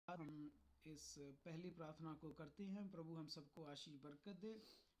इस पहली प्रार्थना को करते हैं। प्रभु हम सबको आशीष बरकत दे।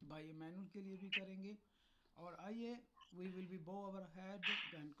 भाई इमैनुअल के लिए भी करेंगे। और आइए, we will be bow our head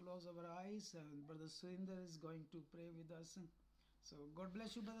and close our eyes, and brother Jaswinder is going to pray with us. So God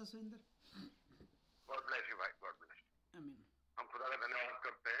bless you, brother Jaswinder. God bless you भाई, God bless you. Amen. हम खुदा का धन्यवाद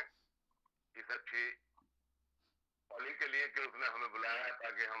करते हैं इस अच्छी calling के लिए कि उसने हमें बुलाया है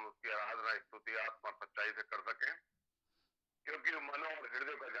ताकि हम उसकी आराधना स्तुति आत्मा सच्चाई से कर सकें, क्योंकि मनो और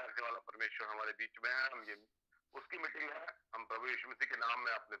हृदय का जांचने वाला परमेश्वर हमारे बीच में है। हम ये उसकी मीटिंग है। हम प्रभु यीशु मसीह के नाम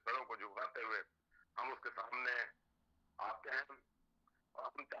में अपने सरों को झुकाते हुए हम उसके सामने आते हैं और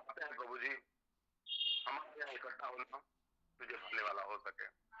हम चाहते हैं प्रभु जी हमारे यहाँ इकट्ठा होना तुझे भाने वाला हो सके।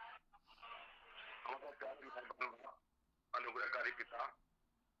 हमारा प्यार अनुग्रहकारी पिता,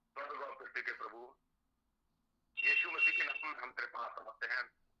 स्वर्ग और पृथ्वी के प्रभु यीशु मसीह के नाम में हम तेरे पास आते हैं।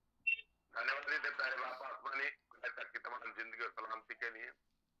 धन्यवाद देता है बाप आसमानी तक की तमाम जिंदगी और सलामती के लिए,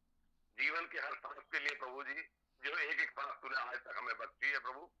 जीवन के हर सांस के लिए प्रभु जी, जो एक एक सांस तूने आज तक हमें बख्शी है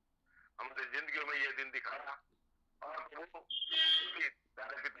प्रभु। हमारी जिंदगियों में ये दिन दिखाया और प्रभु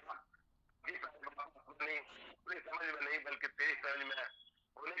प्यारे पिता अपनी समझ में नहीं बल्कि तेरी समझ में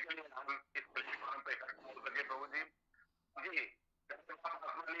होने के लिए हम इस प्लेटफॉर्म पे इकट्ठा हो सके प्रभु जी। जी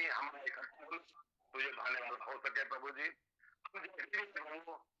आसमानी हमारा इकट्ठा होना तुझे भाने वाला हो सके प्रभु जी। हम जैसे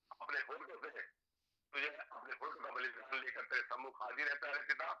अपने फोटो से तुझे अपने फोटो का बलिदान लेकर तेरे सम्मुख हाजिर रहता है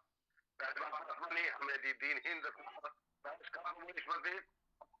पिता। आसमानी हमें दी दीनहीन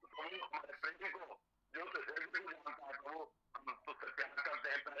हमारे प्रेमी को जो जानता है प्रभु, हम तुझसे प्यार करते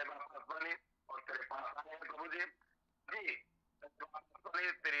हैं पहले बाप आसमानी और तेरे पास आए हैं प्रभु जी। जी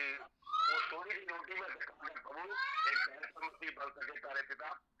तेरी वो थोड़ी सी रोटी में प्रभु एक मसीह बन सके तारे पिता।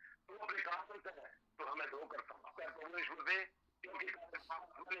 तू अपने काम से तो हमें धोकर समझता है प्रभु ईश्वर से, क्योंकि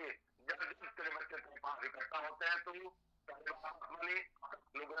जब तेरे बच्चे तेरे पास इकट्ठा होते हैं तो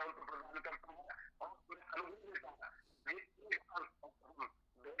अनुग्रह उनको प्रदान करता है और अनुग्रह देता है।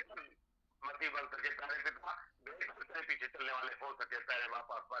 मसीह बन सके तारे पिता, बेहतर पीछे चलने वाले हो सके तारे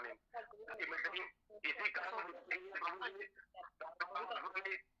बाप आसमानी। इसी कारण जितने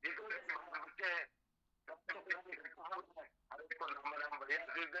बच्चे हर एक को नंबर हम बढ़िया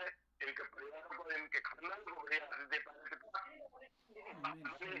आशीष दे, इनके परिवारों को इनके खानदान को बढ़िया आशीष दे पाए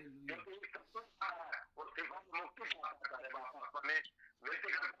वो सिफात मुक्ति पाता है बाप आसमानी।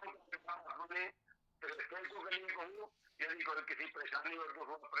 व्यक्तिगत के लिए कहूँ, यदि कोई किसी परेशानी और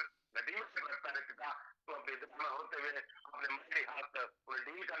नदी में से करता है पिता तो अपने में होते हुए अपने मछली हाथ उन्हें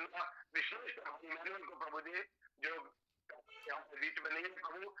डील करना। विशेष इमैनुअल को प्रभु जी जो हमारे बीच में नहीं है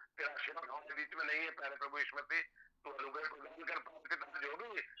प्रभु, तेरा सेवक हमारे बीच में नहीं है प्यारे प्रभु ईश्वर से, तो अनुग्रह प्रदान कर पाता जो भी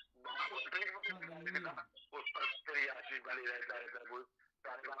उस पर तेरी आशीष बनी रहता है प्रभु।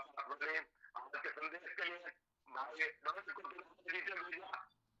 आज के संदेश के लिए भाई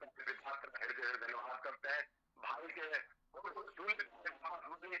हृदय से धन्यवाद करते हैं भाई के जो बोल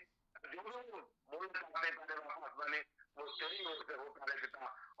सकते हैं वो तेरी ओर से होता है पिता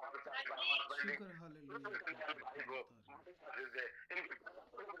और भाई को इनके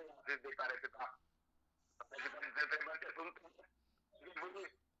देता है पिता। बच्चे सुनते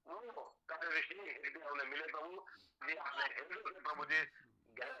वो कार्य ऋषि हृदय उन्हें मिले प्रभु जी, अपने हृदय से प्रभु जी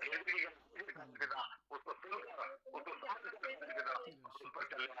पिता उसको सुनकर उसको उस पर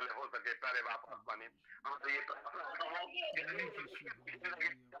चलने वाले हो सके तारे बाप आसमानी। हमारे ये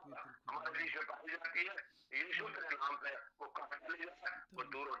हमारे ईश्वर पाई जाती है, यीशु के नाम से वो काट ली जाए, वो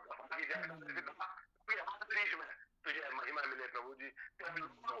दूर की जाए हर देश में तुझे महिमा मिले प्रभु जी।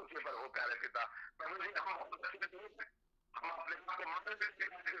 ऊंचे पर हो प्यारे पिता प्रभु जी। हम अपने आप को मान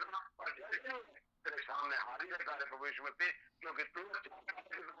और जैसे तेरे सामने हाजिर रहता है प्रभु यीशु मसीह, क्योंकि तूने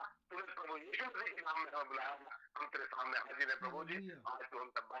प्रभु यीशु मसीह के नाम में हमें बुलाया, हम तेरे सामने हाजिर है प्रभु जी। आज तो हम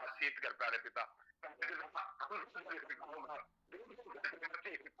सब बातचीत करता रहे पिता,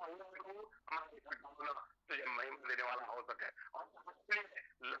 तुझे महिमा देने वाला हो सके और हो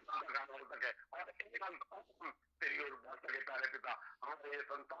सके और तेरी ओर बढ़ सके तारे पिता। हमारे ये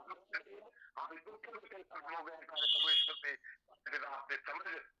संतान हो गए तारे प्रभु ईश्वर से पिता आपने समझ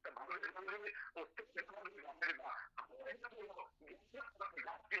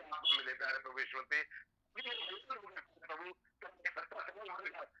मिले तारे प्रभु ईश्वर से प्रभु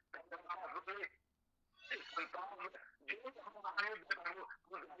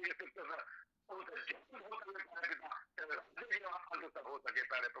हो सके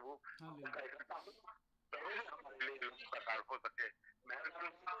तारे प्रभु हमारे लिए हो सके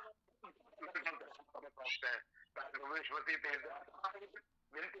प्रभु ईश्वती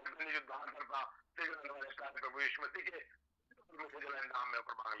जो दान करता प्रभु ईश्वती के नाम में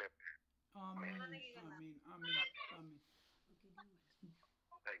ऊपर मांग लेते हैं। आमीन आमीन आमीन आमीन।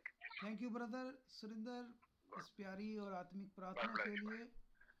 Thank you. Thank you brother Surinder इस प्यारी और आत्मिक प्रार्थना के लिए।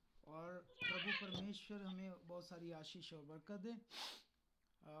 और प्रभु परमेश्वर हमें बहुत सारी आशीष और बरकत दे।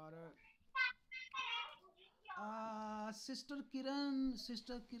 और sister Kiran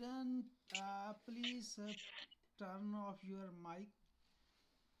please turn off your mic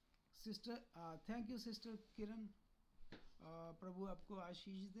sister. Thank you sister किरण। प्रभु आपको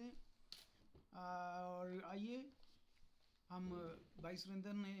आशीष दे। और आइए हम भाई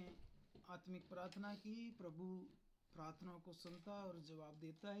सुरेंद्र ने आत्मिक प्रार्थना की। प्रभु प्रार्थना को सुनता और जवाब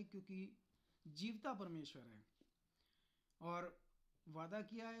देता है क्योंकि जीवता परमेश्वर है। और वादा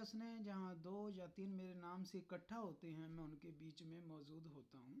किया है उसने, जहाँ 2 या 3 मेरे नाम से इकट्ठा होते हैं मैं उनके बीच में मौजूद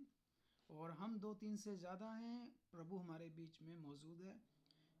होता हूँ। और हम 2-3 से ज़्यादा हैं, प्रभु हमारे बीच में मौजूद है।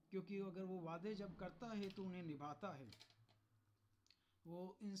 क्योंकि अगर वो वादे जब करता है तो उन्हें निभाता है।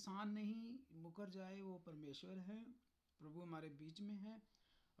 वो इंसान नहीं मुकर जाए, वो परमेश्वर है। प्रभु हमारे बीच में है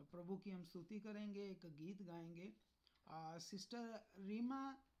और प्रभु की हम स्तुति करेंगे, एक गीत गाएंगे। सिस्टर रीमा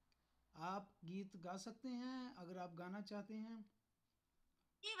आप गीत गा सकते हैं अगर आप गाना चाहते हैं।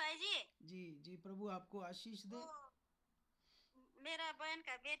 जी भाई जी। जी प्रभु आपको आशीष दे। मेरा बहन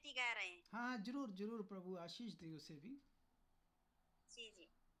का बेटी गा रहे हैं। हाँ जरूर जरूर, प्रभु आशीष दे उसे भी। जी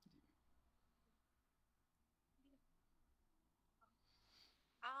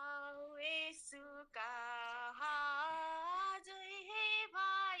आओ यीशु का हाजर है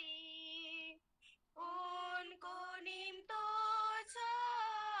भाई, उनको निम्तो छैलेलाई,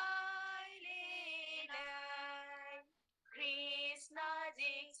 कृष्ण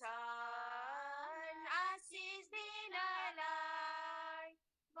जिक्छन् आशिष दिनलाई,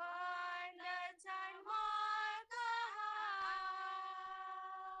 भन्दछन् म कहाँ।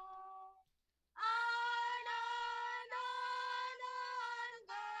 आनन्द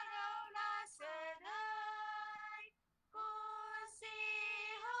गरौँला सधैँ, खुसी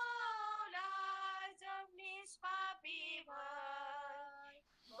होला जब निष्पापी भई,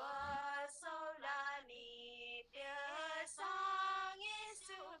 बसौला नित्य सँगै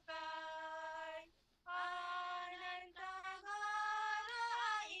सुखै, अनन्त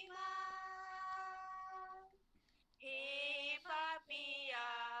गराइमा। हे पापी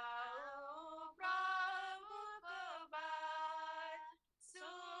आओ प्रभुको बात,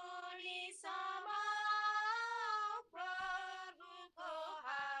 सुनि समाऊ प्रभुको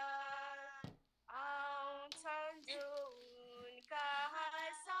हात, आउँछन् जो उनकहाँ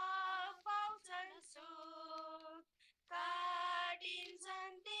सब पाउँछन् सुख,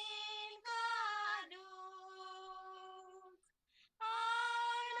 काटिन्छन् तिनका दुख।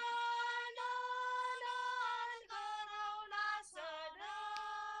 आनन्द गरौँला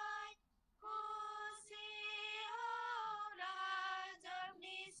सधैँ, खुसी होला जब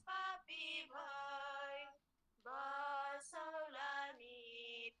निष्पापी भई, बसौला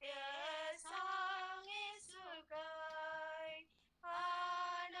नित्य सँगै सुखै,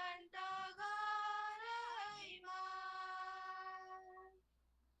 अनन्त गराइमा।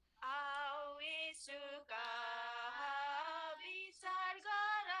 आओ यीशुका विचार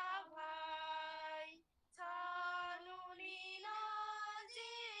गर भाइ, छन् उनी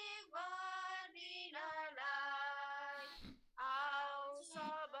नजिक बनिनलाई। आओ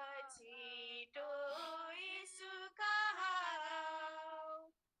सबै छिटो यीशुकहाँ आऊ,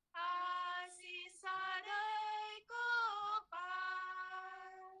 आशिष सधैँको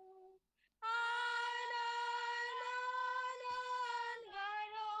पाऊ। आनन्द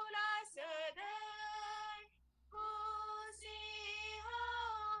गरौँला सधैँ, खुसी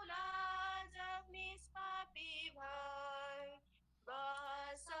होला जब निष्पापी भई,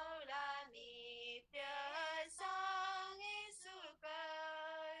 बसौला नित्य सँगै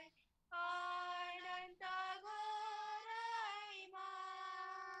सुखै, अनन्त गराइमा।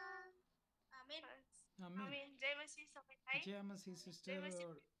 आमीन आमीन। जय मसीह सबैलाई। जय मसीह सिस्टर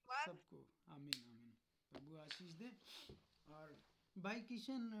और सबको आमीन आमीन। प्रभु आशीष दे। और भाई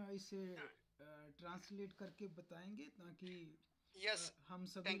किशन इसे ट्रांसलेट करके बताएंगे ताकि हम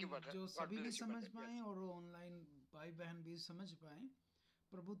सभी जो सभी भी समझ पाएं और ऑनलाइन भाई बहन भी समझ पाएं।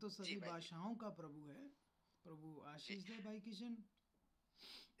 प्रभु तो सभी भाषाओं का प्रभु है। प्रभु आशीष दे भाई किशन।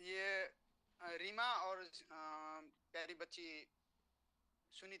 ये रीमा और प्यारी बच्ची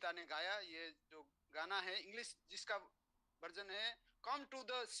सुनीता ने गाया। ये जो गाना है इंग्लिश जिसका वर्जन है कम टू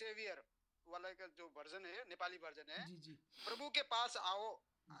द सेवियर वाला का जो वर्जन है, नेपाली वर्जन है। जी। प्रभु के पास आओ,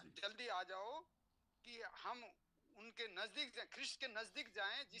 जल्दी आ जाओ कि हम उनके नजदीक जाएं, ख्रिस्त के नजदीक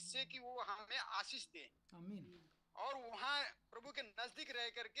जाएं, जिससे कि वो हमें आशीष दे। आमीन। और वहाँ प्रभु के नजदीक रह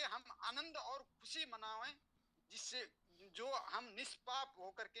करके हम आनंद और खुशी मनाएं, जिससे जो हम निष्पाप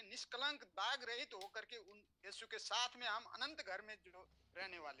होकर के, निष्कलंक, दाग रहित होकर के उन यीशु के साथ में हम अनंत घर में जो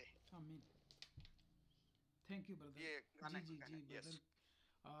रहने वाले हैं। आमीन। Thank you brother. ये गाना जी यस। ब्रदर,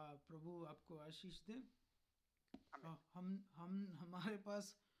 प्रभु आपको आशीष दे। आमीन। हम हमारे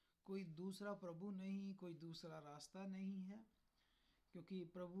पास कोई दूसरा प्रभु नहीं, कोई दूसरा रास्ता नहीं है, क्योंकि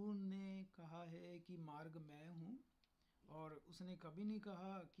प्रभु ने कहा है कि मार्ग मैं हूँ, और उसने कभी नहीं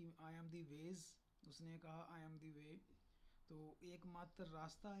कहा कि आई एम दी वेज, उसने कहा आई एम दी वे। तो एकमात्र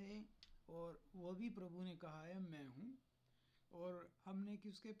रास्ता है, और वह भी प्रभु ने कहा है मैं हूँ। और हमने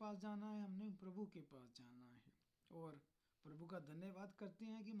किसके पास जाना है? हमने प्रभु के पास जाना है। और प्रभु का धन्यवाद करते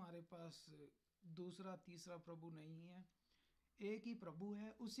हैं कि हमारे पास दूसरा तीसरा प्रभु नहीं है, एक ही प्रभु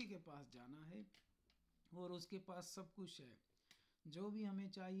है, उसी के पास जाना है, और उसके पास सब कुछ है। जो भी हमें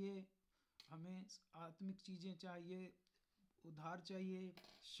चाहिए, हमें आत्मिक चीज़ें चाहिए, उद्धार चाहिए,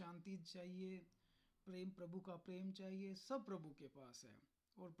 शांति चाहिए, प्रेम, प्रभु का प्रेम चाहिए, सब प्रभु के पास है,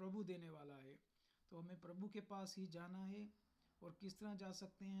 और प्रभु देने वाला है। तो हमें प्रभु के पास ही जाना है। और किस तरह जा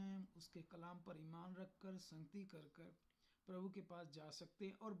सकते हैं? उसके कलाम पर ईमान रखकर, संगति कर कर प्रभु के पास जा सकते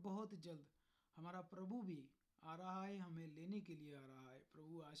हैं। और बहुत जल्द हमारा प्रभु भी आ रहा है, हमें लेने के लिए आ रहा है।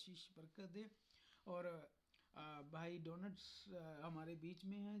 प्रभु आशीष बरकत दे। और भाई डोनट्स हमारे बीच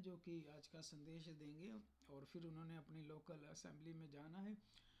में हैं, जो कि आज का संदेश देंगे, और फिर उन्होंने अपनी लोकल असेंबली में जाना है।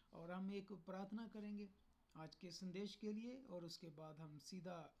 और हम एक प्रार्थना करेंगे आज के संदेश के लिए, और उसके बाद हम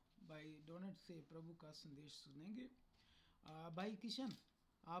सीधा भाई डोनट से प्रभु का संदेश सुनेंगे। भाई किशन,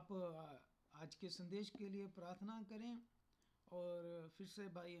 आप आज के संदेश के लिए प्रार्थना करें, और फिर से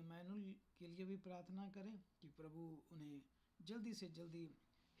भाई इमैनुअल के लिए भी प्रार्थना करें कि प्रभु उन्हें जल्दी से जल्दी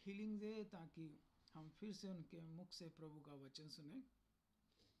हीलिंग दे, ताकि हम फिर से उनके मुख से प्रभु का वचन सुने।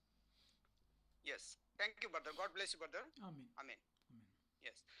 Yes, thank you brother, God bless you brother. आमीन। आमीन।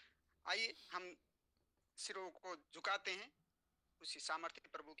 यस, आइए हम सिरों को झुकाते हैं उसी सामर्थ्य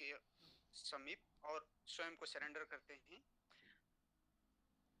प्रभु के समीप, और स्वयं को सरेंडर करते हैं।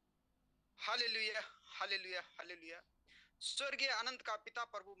 Hallelujah, hallelujah, hallelujah. स्वर्गीय अनंत का पिता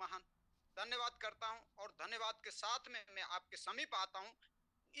प्रभु महान, धन्यवाद करता हूं, और धन्यवाद के साथ में मैं आपके समीप आता हूं।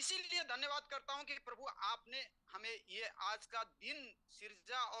 इसीलिए धन्यवाद करता हूं कि प्रभु आपने हमें ये आज का दिन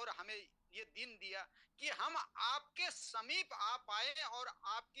सिरजा, और हमें ये दिन दिया कि हम आपके समीप आ पाए, और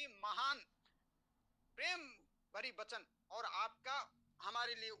आपकी महान प्रेम भरी वचन और आपका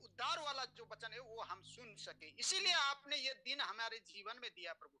हमारे लिए उद्धार वाला जो वचन है वो हम सुन सके। इसीलिए आपने ये दिन हमारे जीवन में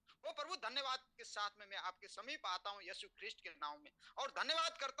दिया प्रभु। वो प्रभु धन्यवाद के साथ में मैं आपके समीप आता हूँ यीशु ख्रिस्ट के नाम में, और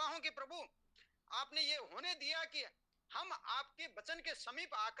धन्यवाद करता हूँ कि प्रभु आपने ये होने दिया कि हम आपके वचन के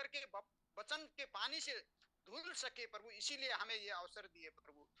समीप आकर के वचन के पानी से धुल सके प्रभु। इसीलिए हमें ये अवसर दिए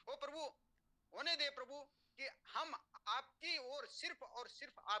प्रभु। वो प्रभु होने दे प्रभु कि हम आपकी ओर सिर्फ और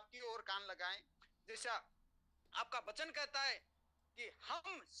सिर्फ आपकी ओर कान लगाएं, जैसा आपका वचन कहता है कि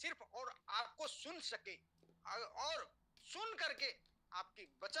हम सिर्फ और आपको सुन सके, और सुन करके आपकी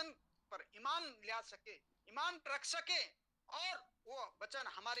वचन पर ईमान ला सके, ईमान रख सके, और वो वचन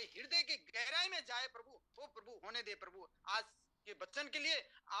हमारे हृदय की गहराई में जाए प्रभु। वो प्रभु होने दे प्रभु। आज के वचन के लिए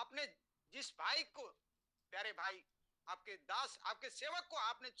आपने जिस भाई को, प्यारे भाई, आपके दास, आपके सेवक को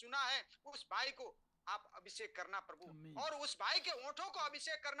आपने चुना है, उस भाई को आप अभिषेक करना प्रभु, और उस भाई के ओंठों को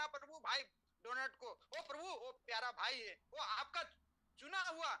अभिषेक करना प्रभु। भाई डोनट को, वो प्रभु, वो प्यारा भाई है, वो आपका चुना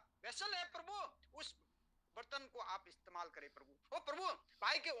हुआ वेसल है प्रभु। उस बर्तन को आप इस्तेमाल करें प्रभु। वो प्रभु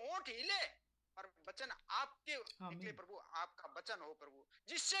भाई के ओंठ हिले, पर वचन आपके निकले प्रभु, आपका वचन हो प्रभु,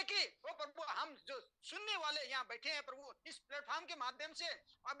 जिससे कि वो प्रभु हम जो सुनने वाले यहाँ बैठे हैं प्रभु, इस प्लेटफॉर्म के माध्यम से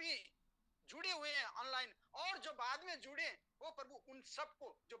अभी जुड़े हुए हैं ऑनलाइन, और जो बाद में जुड़े, वो प्रभु उन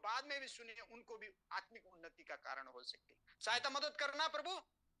सबको जो बाद में भी सुने, उनको भी आत्मिक उन्नति का कारण हो सके। सहायता मदद करना प्रभु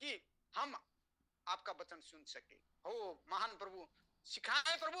कि हम आपका वचन सुन सके। हो महान प्रभु,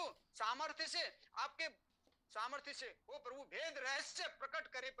 सिखाए प्रभु सामर्थ्य से, आपके सामर्थ्य से हो प्रभु भेद रहस्य प्रकट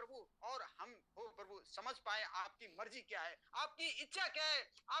करे प्रभु, और हम हो प्रभु समझ पाए आपकी मर्जी क्या है, आपकी इच्छा क्या है,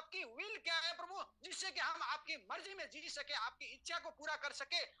 आपकी विल क्या है प्रभु, जिससे कि हम आपकी मर्जी में जी सके, आपकी इच्छा को पूरा कर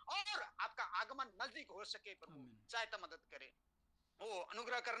सके, और आपका आगमन नजदीक हो सके प्रभु। सहायता मदद करे, वो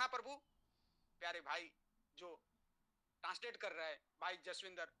अनुग्रह करना प्रभु। प्यारे भाई जो ट्रांसलेट कर रहा है, भाई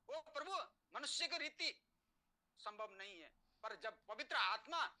जसविंदर, वो प्रभु मनुष्य की रीति संभव नहीं है, पर जब पवित्र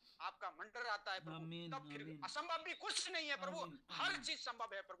आत्मा आपका मंडर आता है प्रभु, तब फिर असंभव भी कुछ नहीं है प्रभु। हर चीज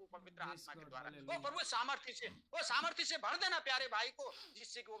संभव है प्रभु पवित्र आत्मा के द्वारा। वो प्रभु सामर्थ्य से, वो सामर्थ्य से भर देना प्यारे भाई को,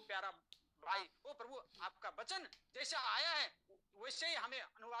 जिससे कि वो प्यारा भाई, वो प्रभु आपका वचन जैसा आया है वैसे ही हमें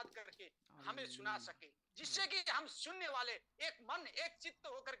अनुवाद करके हमें सुना सके, जिससे कि हम सुनने वाले एक मन एक चित्त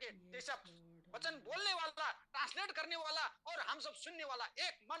होकर के, जैसा वचन बोलने वाला, ट्रांसलेट करने वाला, और हम सब सुनने वाला,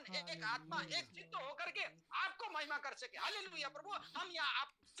 एक मन एक आत्मा एक चित्त होकर के आपको महिमा कर सके। हालेलुया प्रभु, हम यहाँ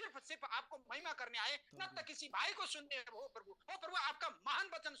आप सिर्फ आपको महिमा करने आए, न तो किसी भाई को सुनने हो प्रभु। ओ प्रभु, आपका महान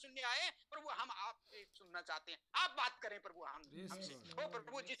वचन सुनने आए प्रभु। हम आपसे सुनना चाहते हैं, आप बात करें प्रभु हमसे। ओ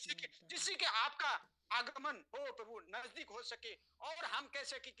प्रभु, जिससे कि आपका आगमन हो प्रभु नजदीक हो सके, और हम कह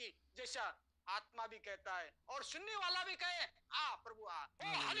सके कि जैसा आत्मा भी कहता है और सुनने वाला भी कहे, आ प्रभु आ।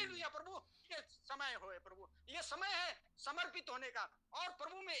 ओ हालेलुया प्रभु, ये समय हो प्रभु, ये समय है समर्पित होने का और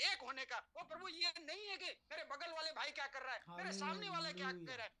प्रभु में एक होने का। ओ प्रभु, ये नहीं है कि मेरे बगल वाले भाई क्या कर रहा है, मेरे सामने वाले क्या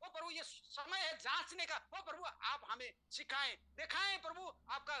कह रहा है। ओ प्रभु, ये समय है जांचने का। ओ प्रभु, आप हमें सिखाएं, दिखाएं प्रभु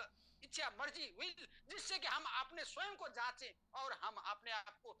आपका इच्छा मर्जी विल, जिससे कि हम अपने स्वयं को जांचें और हम अपने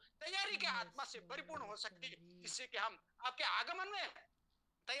आप को तैयारी के आत्मा से परिपूर्ण हो सकते, जिससे कि हम आपके आगमन में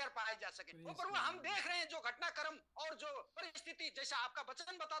तैयार पाए जा सके। वो प्रभु, हम देख रहे हैं जो घटनाक्रम और जो परिस्थिति जैसा आपका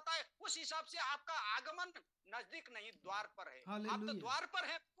वचन बताता है, उस हिसाब से आपका आगमन नजदीक नहीं, द्वार पर है। आप तो द्वार पर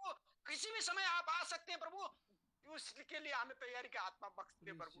हैं, वो किसी भी समय आप आ सकते हैं प्रभु। उसके लिए हमें तैयारी का आत्मा बख्श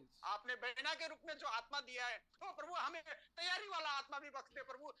दे प्रभु। आपने बहना के रूप में जो आत्मा दिया है, वो प्रभु हमें तैयारी वाला आत्मा भी बख्श दे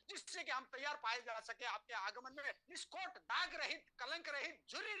प्रभु, जिससे कि हम तैयार पाए जा सके आपके आगमन में, निष्कोट, दाग रहित, कलंक रहित,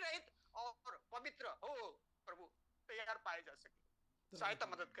 झुर्री रहित और पवित्र हो प्रभु, तैयार पाए जा सके। सहायता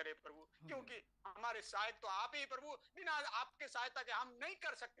मदद करे प्रभु, क्योंकि हमारे सहायक तो आप ही प्रभु, बिना आपके सहायता के हम नहीं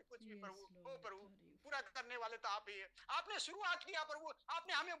कर सकते कुछ भी प्रभु। ओ प्रभु, पूरा करने वाले तो आप ही है। आपने शुरुआत किया प्रभु,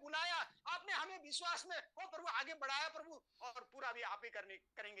 आपने हमें बुलाया, आपने हमें विश्वास में ओ प्रभु आगे बढ़ाया प्रभु, और पूरा भी आप ही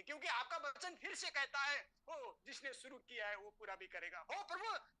करेंगे, क्योंकि आपका वचन फिर से कहता है, ओ जिसने शुरू किया है वो पूरा भी करेगा। हो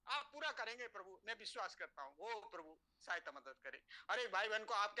प्रभु, आप पूरा करेंगे प्रभु, मैं विश्वास करता हूँ। ओ प्रभु, सहायता मदद करे। अरे भाई बहन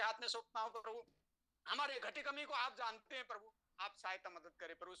को आपके हाथ में सौंपता हूँ प्रभु, हमारे घटी कमी को आप जानते हैं प्रभु, आप सहायता मदद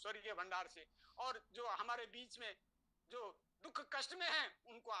करें प्रभु स्वर्गीय भंडार से। और जो हमारे बीच में जो दुख कष्ट में हैं,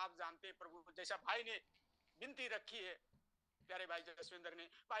 उनको आप जानते हैं प्रभु। जैसा भाई ने विनती रखी है, प्यारे भाई जसविंदर ने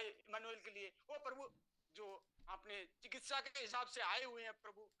भाई इमानुएल के लिए, वो प्रभु जो आपने चिकित्सा के हिसाब से आए हुए हैं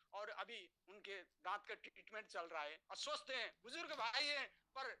प्रभु, और अभी उनके दांत का ट्रीटमेंट चल रहा है, अस्वस्थ हैं, बुजुर्ग भाई हैं,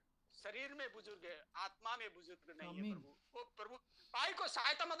 पर शरीर में बुजुर्ग है, आत्मा में बुजुर्ग नहीं है प्रभु। वो प्रभु भाई को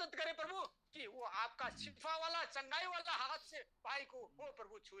सहायता मदद करे प्रभु, कि वो आपका शिफा वाला, चंगाई वाला हाथ से भाई को वो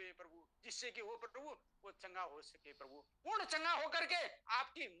प्रभु छुए प्रभु, जिससे कि वो प्रभु वो चंगा हो सके प्रभु, पूर्ण चंगा होकर के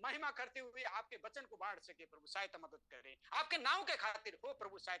आपकी महिमा करते हुए आपके वचन को बांट सके प्रभु। सहायता मदद करे आपके नाम के खातिर हो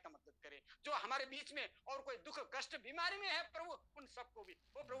प्रभु, सहायता मदद करे। जो हमारे बीच में और कोई दुख कष्ट बीमारी में है प्रभु, उन सबको भी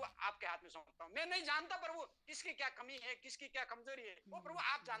वो प्रभु आपके हाथ में सौंपता हूँ। मैं नहीं जानता प्रभु किसकी क्या कमी है, किसकी क्या कमजोरी है, वो प्रभु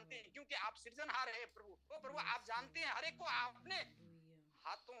आप जानते हैं, क्योंकि आप सृजनहार है प्रभु। वो प्रभु आप जानते हैं, हर एक को आपने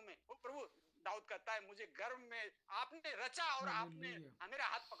हाथों में, वो प्रभु दाऊद कहता है, मुझे गर्भ में आपने रचा और आपने मेरा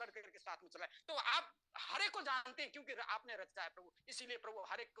हाथ पकड़ करके साथ में चलाया। तो आप हर एक को जानते हैं, क्योंकि आपने रचा है प्रभु। इसीलिए प्रभु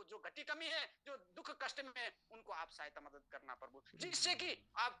हर एक को जो घटी कमी है, जो दुख कष्ट में है, उनको आप सहायता मदद करना प्रभु, जिससे कि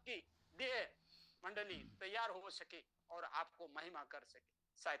आपकी देह मंडली तैयार हो सके और आपको महिमा कर सके।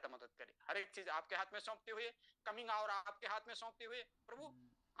 सहायता मदद करे। हर एक चीज आपके हाथ में सौंपते हुए, कमिंग आवर आपके हाथ में सौंपते हुए प्रभु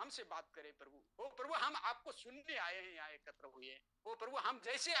हमसे बात करें प्रभु। ओ प्रभु, हम आपको सुनने आए हैं, यहाँ एकत्र हुए हैं। ओ प्रभु, हम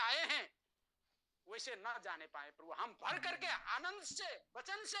जैसे आए हैं वैसे ना जाने पाए प्रभु, हम भर करके आनंद से,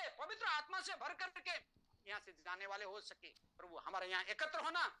 वचन से, पवित्र आत्मा से भर करके यहाँ से जाने वाले हो सके प्रभु। हमारे यहाँ एकत्र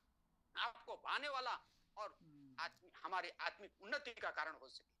होना आपको भाने वाला और हमारे आत्मिक उन्नति का कारण हो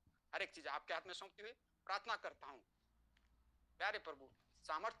सके। हर एक चीज आपके हाथ में सौंपते हुए प्रार्थना करता हूँ प्यारे प्रभु,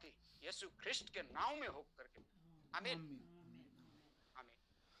 सामर्थ्य यीशु ख्रिस्ट के नाम में हो करके, आमीन आमीन।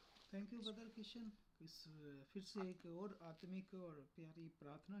 थैंक यू ब्रदर किशन, इस फिर से एक और आत्मिक और प्यारी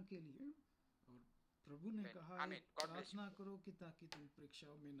प्रार्थना के लिए। और प्रभु ने कहा है प्रार्थना करो कि ताकि तुम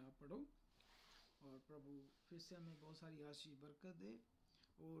परीक्षाओं में ना पड़ो। और प्रभु फिर से हमें बहुत सारी आशीष बरकत दे।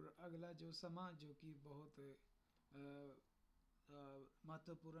 और अगला जो समय जो कि बहुत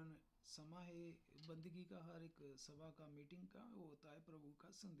महत्वपूर्ण समय है बंदगी का, हर एक सभा का, मीटिंग का, वो होता है प्रभु का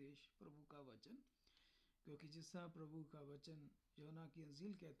संदेश, प्रभु का वचन। क्योंकि जिस तरह प्रभु का वचन यूहन्ना की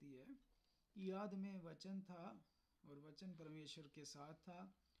अंजील कहती है, याद में वचन था और वचन परमेश्वर के साथ था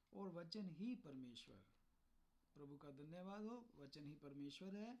और वचन ही परमेश्वर। प्रभु का धन्यवाद हो, वचन ही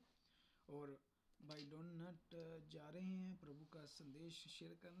परमेश्वर है। और भाई डोनट जा रहे हैं प्रभु का संदेश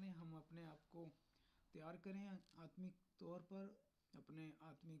शेयर करने। हम अपने आप को तैयार करें आत्मिक तौर पर, अपने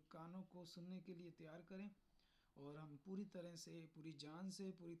आत्मिक कानों को सुनने के लिए तैयार करें। और हम पूरी तरह से, पूरी जान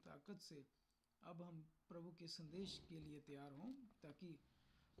से, पूरी ताकत से अब हम प्रभु के संदेश के लिए तैयार हों, ताकि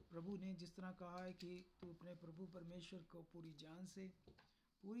प्रभु ने जिस तरह कहा है कि तू अपने प्रभु परमेश्वर को पूरी जान से,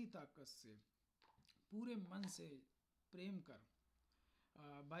 पूरी ताकत से, पूरे मन से प्रेम कर।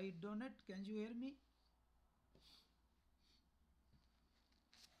 भाई donut, can you hear me?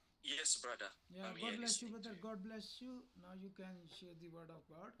 Yes, brother. Yeah, God bless you, brother. God bless you. Now you can share the word of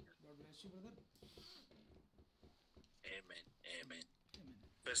God. God bless you, brother. Amen. Amen. Amen.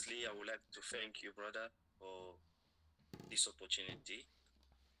 Firstly, I would like to thank you, brother, for this opportunity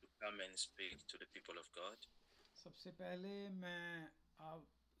to come and speak to the people of God. सबसे पहले मैं आप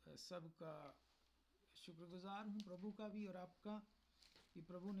सबका शुक्रगुजार हूँ, प्रभु का भी और आपका, कि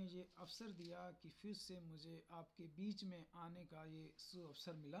प्रभु ने ये अवसर दिया कि फिर से मुझे आपके बीच में आने का ये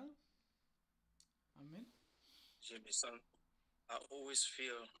अवसर मिला। आमीन। I always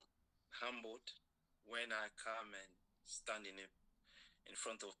feel humbled when I come and stand in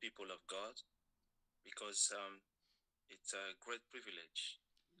front of people of God, because it's a great privilege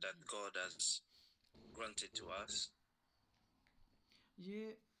that God has granted to us.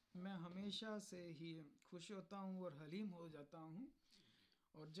 ये मैं हमेशा से ही खुश होता हूँ और हलीम हो जाता हूँ,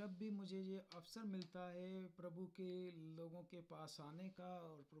 और जब भी मुझे ये अवसर मिलता है प्रभु के लोगों के पास आने का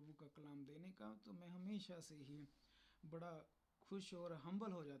और प्रभु का कलाम देने का, तो मैं हमेशा से ही बड़ा खुश और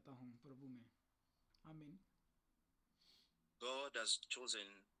हम्बल हो जाता हूँ प्रभु में। आमीन। God has chosen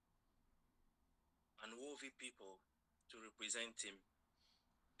unworthy people to represent him,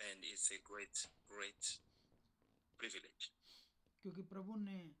 and it's a great privilege. क्योंकि प्रभु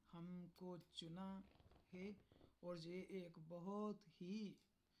ने हमको चुना है, और ये एक बहुत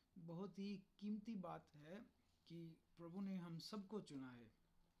ही कीमती बात है कि प्रभु ने हम सबको चुना है।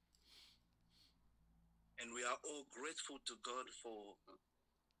 And we are all grateful to God for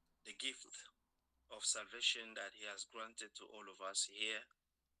the gift of salvation that he has granted to all of us here.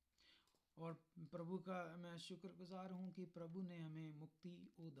 और प्रभु का मैं शुक्रगुजार हूँ कि प्रभु ने हमें मुक्ति,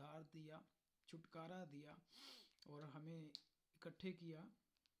 उद्धार दिया, छुटकारा दिया और हमें इकट्ठे किया।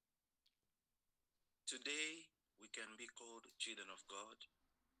 Today we can be called children of God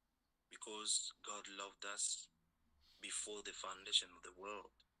because God loved us before the foundation of the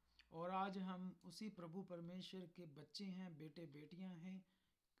world. और आज हम उसी प्रभु परमेश्वर के बच्चे हैं, बेटे बेटियां हैं,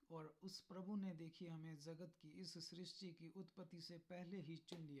 और उस प्रभु ने देखिए हमें जगत की इस सृष्टि की उत्पत्ति से पहले ही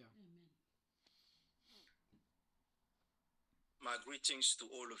चुन लिया। My greetings to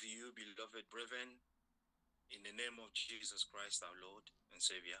all of you, beloved brethren, in the name of Jesus Christ our Lord and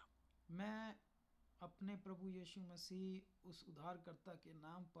Savior. मैं अपने प्रभु यीशु मसीह उस उद्धारकर्ता के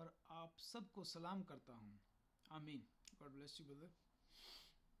नाम पर आप सबको सलाम करता हूँ। आमीन। God bless you, brother.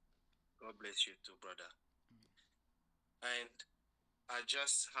 God bless you too, brother. And I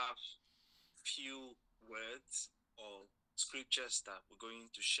just have few words or scriptures that we're going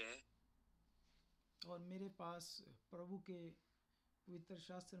to share. और मेरे पास प्रभु के पवित्र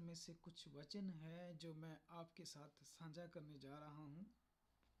शास्त्र में से कुछ वचन है जो मैं आपके साथ साझा करने जा रहा हूँ।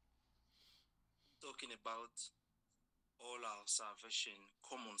 Talking about all our salvation,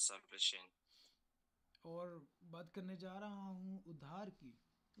 common salvation. और बात करने जा रहा हूँ उद्धार की,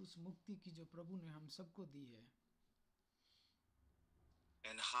 उस मुक्ति की जो प्रभु ने हम सबको दी है।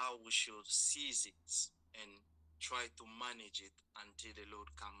 And how we should seize it and try to manage it until the Lord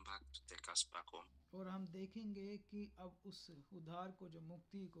come back to take us back home. और हम देखेंगे कि अब उस उद्धार को, जो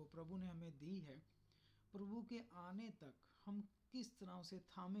मुक्ति को प्रभु ने हमें दी है, प्रभु के आने तक हम किस तरह उसे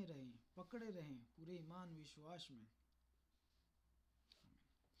थामे रहें, पकड़े रहें पूरे ईमान विश्वास में।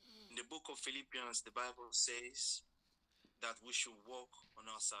 In the book of Philippians, the Bible says that we should walk on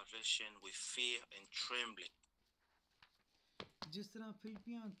our salvation with fear and trembling. जिस तरह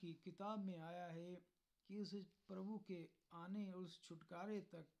फिलिपियों की किताब में आया है कि उस प्रभु के आने और उस छुटकारे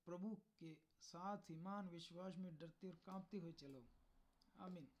तक प्रभु के साथ ईमान विश्वास में डरते और कांपते हुए चलो।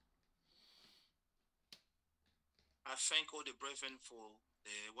 आमीन। I thank all the brethren for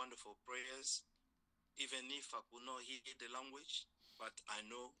the wonderful prayers, even if I could not hear the language, but I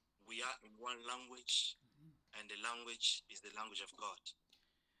know we are in one language, and the language is the language of God.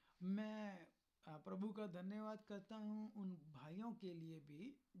 मैं प्रभु का धन्यवाद करता हूँ उन भाइयों के लिए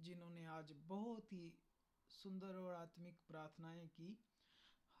भी जिन्होंने आज बहुत ही सुंदर और आत्मिक प्रार्थनाएं की।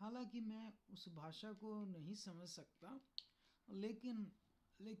 हालांकि मैं उस भाषा को नहीं समझ सकता,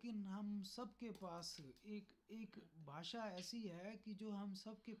 लेकिन हम सब के पास एक भाषा ऐसी है कि जो हम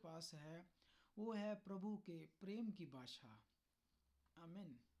सब के पास है, वो है प्रभु के प्रेम की भाषा।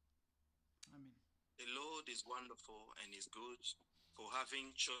 आमीन। आमीन। The Lord is wonderful and is good for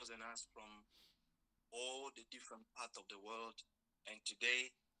having chosen us from all the different parts of the world. And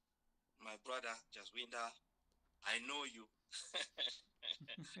today, my brother Jaswinder, I know you.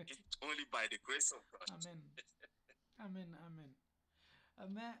 It's only by the grace of God. आमीन। आमीन। आमीन।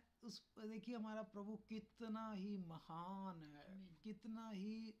 मैं उस देखिए हमारा प्रभु कितना ही महान है, कितना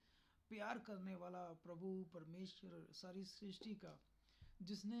ही प्यार करने वाला प्रभु परमेश्वर सारी सृष्टि का,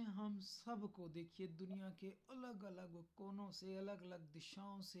 जिसने हम सब को देखिए दुनिया के अलग अलग कोनों से, अलग अलग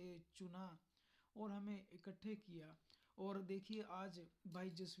दिशाओं से चुना और हमें इकट्ठे किया। और देखिए आज भाई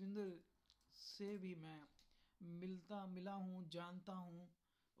जसविंदर से भी मैं मिला हूँ, जानता हूँ,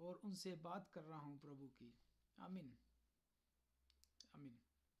 और उनसे बात कर रहा हूँ प्रभु की। आमीन आमीन।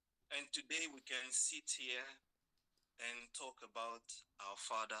 And today we can sit here and talk about our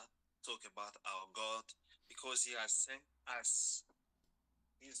Father, talk about our God, because He has sent us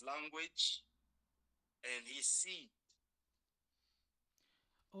His language and His seed.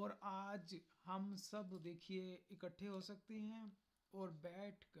 और आज हम सब देखिए इकट्ठे हो सकते हैं और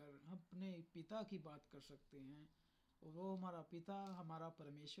बैठकर अपने पिता की बात कर सकते हैं। वो हमारा पिता, हमारा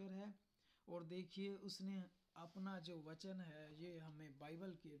परमेश्वर है। और देखिए उसने अपना जो वचन है ये हमें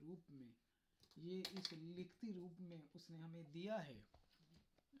बाइबल के रूप में, ये इस लिखती रूप में उसने हमें दिया है।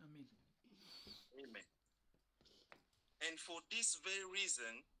 आमीन। Amen. And for this very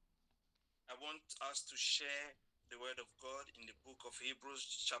reason, I want us to share the word of God in the book of Hebrews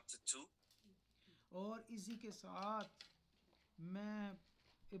chapter 2. और इसी के साथ मैं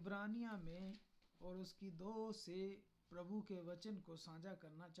इब्रानिया में और उसकी 2 से प्रभु के वचन को साझा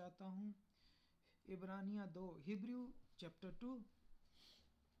करना चाहता हूँ। इब्रानिया 2, हिब्रू चैप्टर 2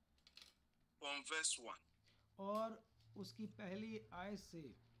 from verse 1. और उसकी पहली आयत से,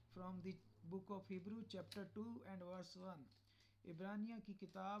 from the book of Hebrew chapter 2 and verse 1। इब्रानिया की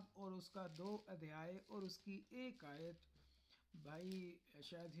किताब और उसका 2 अध्याय और उसकी 1 आयत। भाई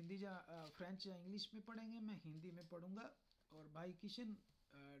शायद हिंदी फ्रेंच या इंग्लिश में पढ़ेंगे, मैं हिंदी में पढ़ूंगा। और भाई किशन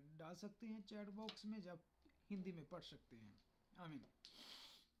डाल सकते हैं चैट बॉक्स में, जब हिंदी में पढ़ सकते हैं। आमीन।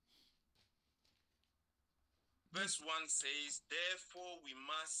 Verse 1 says, therefore we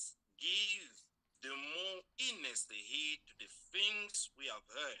must give the more earnest heed to the things we have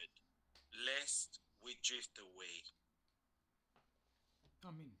heard, lest we drift away.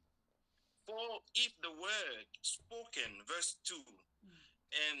 आमीन। For if the word spoken, verse 2,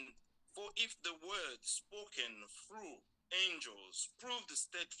 and for if the word spoken through angels proved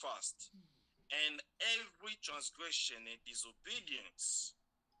steadfast, and every transgression and disobedience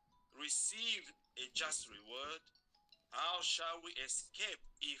received a just reward, how shall we escape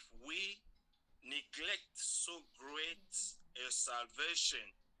if we neglect so great a salvation,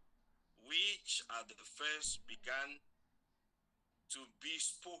 which at the first began to be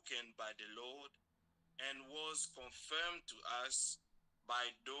spoken by the Lord, and was confirmed to us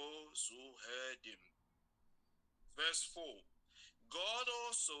by those who heard him? Verse 4, God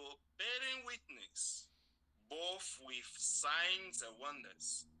also bearing witness, both with signs and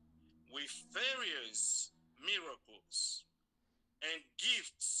wonders, with various miracles and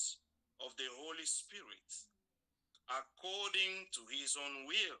gifts of the Holy Spirit, according to his own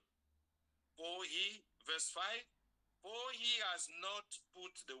will. For he, verse 5, for he has not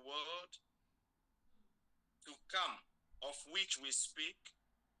put the world to come, of which we speak,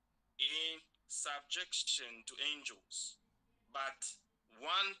 in subjection to angels, but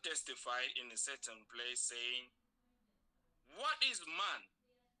one testified in a certain place, saying, what is man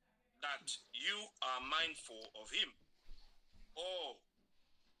that you are mindful of him, or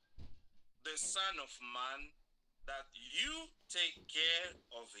the Son of Man that you take care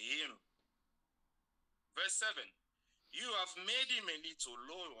of him? Verse 7, you have made him a little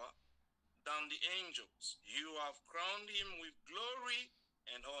lower than the angels. You have crowned him with glory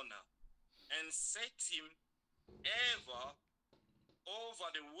and honor, and set him ever over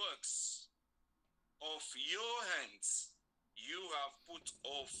the works of your hands. You have put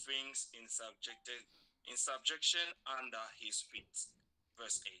all things in subjection under his feet.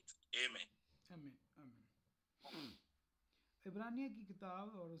 Verse 8. Amen. आमीन आमीन। इब्रानिया की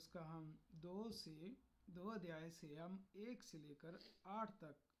किताब और उसका हम 2 अध्याय से हम 1 से लेकर 8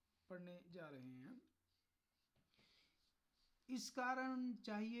 तक पढ़ने जा रहे हैं। इस कारण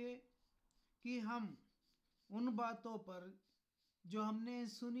चाहिए कि हम उन बातों पर जो हमने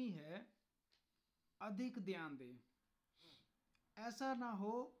सुनी है अधिक ध्यान दें। ऐसा ना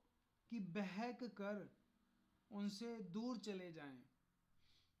हो कि बहक कर उनसे दूर चले जाएं,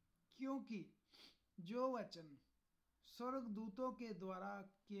 क्योंकि जो वचन स्वर्गदूतों के द्वारा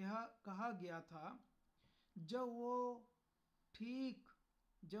कहा गया था, जब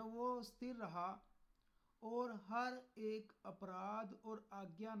वो स्थिर रहा और हर एक अपराध और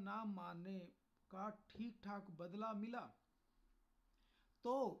आज्ञा ना मानने का ठीक ठाक बदला मिला,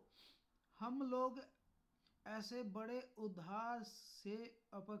 तो हम लोग ऐसे बड़े उद्धार से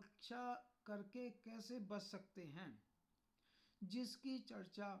अपेक्षा करके कैसे बच सकते हैं, जिसकी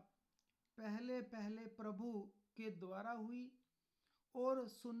चर्चा पहले प्रभु के द्वारा हुई और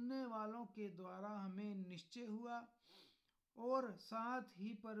सुनने वालों के द्वारा हमें निश्चय हुआ, और साथ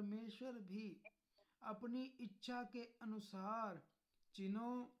ही परमेश्वर भी अपनी इच्छा के अनुसार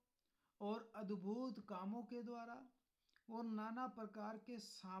चिन्हों और अद्भुत कामों के द्वारा और नाना प्रकार के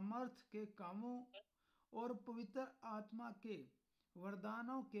सामर्थ के कामों और पवित्र आत्मा के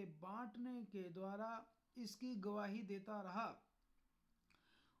वरदानों के बांटने के द्वारा इसकी गवाही देता रहा।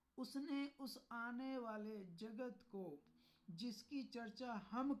 उसने उस आने वाले जगत को जिसकी चर्चा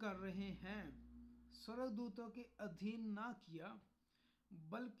हम कर रहे हैं स्वर्गदूतों के अधीन ना किया,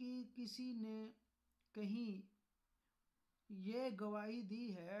 बल्कि किसी ने कहीं ये गवाही दी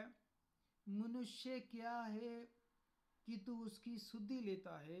है, मनुष्य क्या है कि तू उसकी सुधि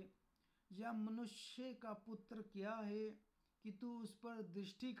लेता है, या मनुष्य का पुत्र क्या है कि तू उस पर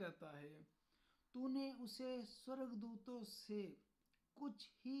दृष्टि करता है। तूने उसे स्वर्गदूतों से कुछ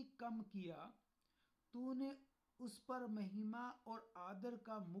ही कम किया। तूने उस पर महिमा और आदर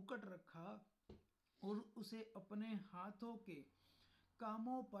का मुकुट रखा और उसे अपने हाथों के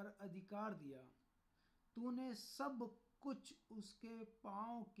कामों पर अधिकार दिया। तूने सब कुछ उसके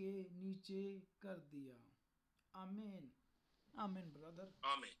पांव के नीचे कर दिया। आमीन। आमीन brother.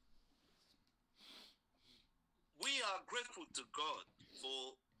 Amen. We are grateful to God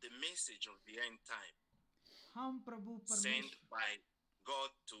for the message of the end time हम प्रभु sent परमेश्वर by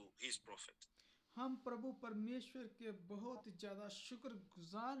God to his prophet. हम प्रभु परमेश्वर के बहुत ज़्यादा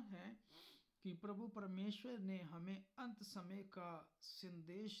शुक्रगुजार हैं कि प्रभु परमेश्वर ने हमें अंत समय का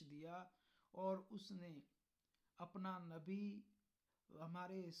संदेश दिया और उसने अपना नबी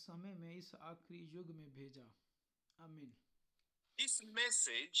हमारे समय में इस आखिरी युग में भेजा। आमीन। This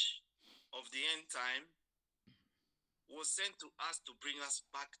message of the end time was sent to us to bring us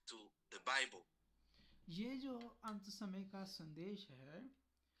back to the Bible. ये जो अंत समय का संदेश है,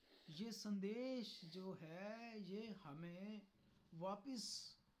 ये संदेश जो है ये हमें वापस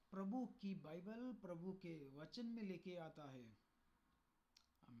प्रभु की बाइबल, प्रभु के वचन में लेके आता है।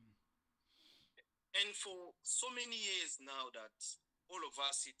 आमीन। And for so many years now that all of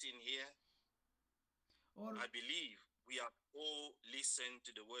us sitting here, और I believe we have all listened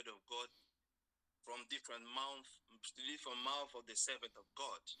to the word of God from different mouth of the servant of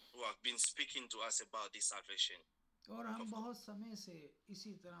God who have been speaking to us about this salvation. और हम बहुत समय से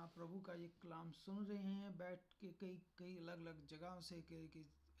इसी तरह प्रभु का ये कलाम सुन रहे हैं, बैठ के कई कई अलग अलग जगहों से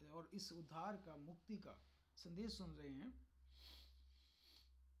और इस उद्धार का, मुक्ति का संदेश सुन रहे हैं।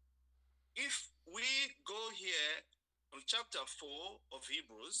 If we go here on chapter 4 of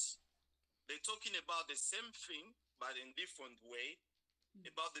Hebrews, they're talking about the same thing but in different way,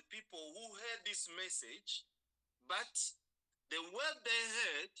 about the people who heard this message, but the word they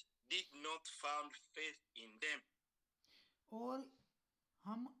heard did not found faith in them. और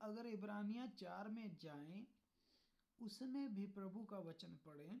हम अगर इब्रानिया 4 में जाएं, उसमें भी प्रभु का वचन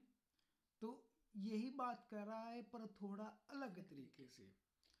पढ़ें, तो यही बात कर रहा है पर थोड़ा अलग तरीके से।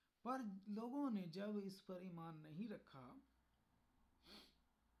 पर लोगों ने जब इस पर ईमान नहीं रखा।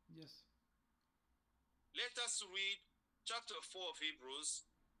 Yes, Let us read chapter 4 of Hebrews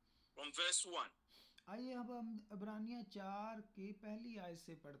from verse 1. आइए अब हम इब्रानिया 4 की पहली आयत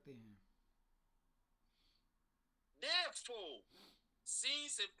से पढ़ते हैं। Therefore,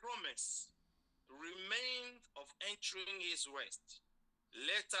 since a promise remained of entering his rest,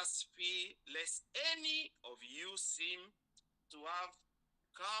 let us fear lest any of you seem to have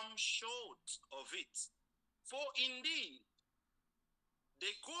come short of it. For indeed,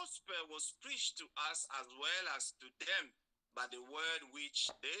 the gospel was preached to us as well as to them, but the word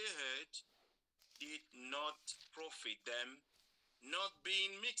which they heard did not profit them, not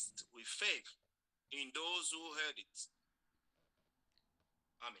being mixed with faith in those who heard it.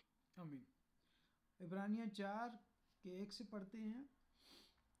 Amen. आमीन। इब्रानिया 4 के 1 से पढ़ते हैं।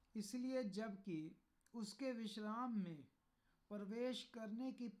 इसलिए जबकि उसके विश्राम में प्रवेश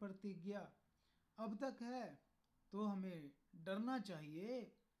करने की प्रतिज्ञा अब तक है, तो हमें डरना चाहिए,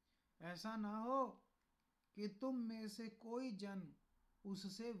 ऐसा ना हो कि तुम में से कोई जन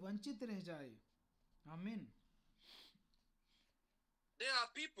उससे वंचित रह जाए। आमीन। There are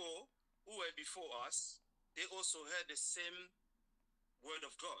people who were before us, they also heard the same word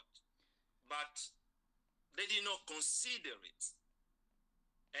of God, but they did not consider it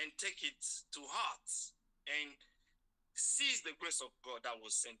and take it to heart and seize the grace of God that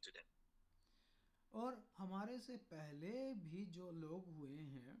was sent to them. और हमारे से पहले भी जो लोग हुए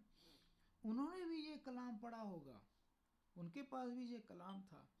हैं, उन्होंने भी ये कलाम पढ़ा होगा, उनके पास भी ये कलाम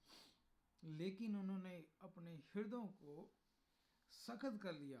था, लेकिन उन्होंने अपने हृदयों को सख्त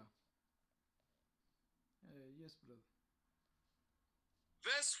कर लिया। Yes brother.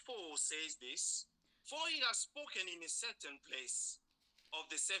 Verse 4 says this, for he has spoken in a certain place of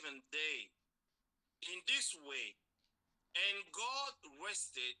the seventh day in this way, and God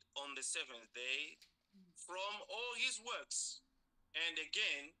rested on the seventh day from all his works. And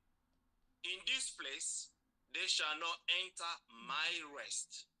again, in this place, they shall not enter my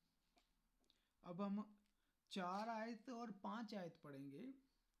rest. अब हम 4 आयत और 5 आयत पढ़ेंगे,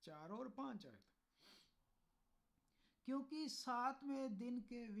 4 और 5 आयत। क्योंकि 7वें दिन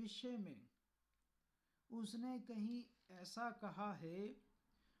के विषय में उसने कहीं ऐसा कहा है,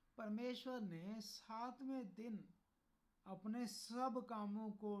 परमेश्वर ने 7वें दिन अपने सब कामों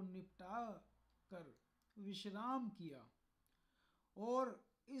को निपटा कर विश्राम किया, और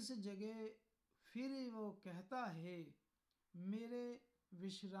इस जगह फिर वो कहता है, मेरे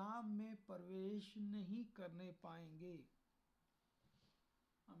विश्राम में प्रवेश नहीं करने पाएंगे।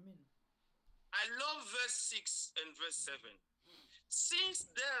 आमीन। I love verse 6 and verse 7. Since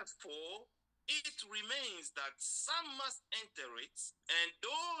therefore it remains that some must enter it, and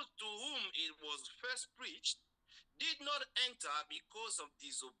those to whom it was first preached did not enter because of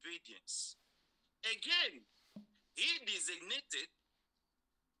disobedience. Again, he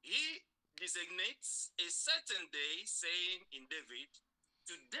designates a certain day, saying in David,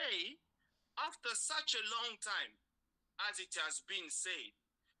 today, after such a long time, as it has been said,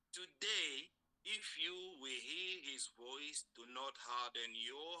 today, if you will hear his voice, do not harden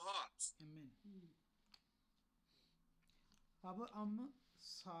your hearts. आमीन। अब हम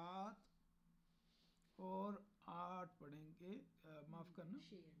 7 और 8 पढ़ेंगे, माफ करना,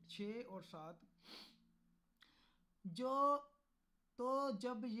 6 और 7। जो तो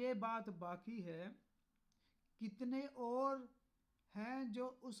जब ये बात बाकी है, कितने और हैं जो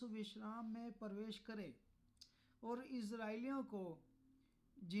उस विश्राम में प्रवेश करें, और इज़राइलियों को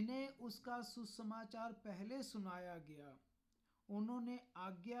जिन्हें उसका सुसमाचार पहले सुनाया गया, उन्होंने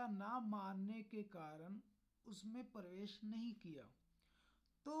आज्ञा ना मानने के कारण उसमें प्रवेश नहीं किया।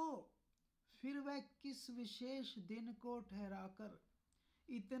 तो फिर वह किस विशेष दिन को ठहराकर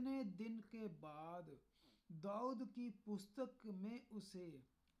इतने दिन के बाद दाऊद की पुस्तक में उसे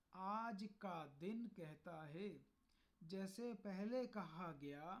आज का दिन कहता है, जैसे पहले कहा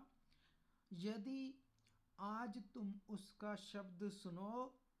गया, यदि आज तुम उसका शब्द सुनो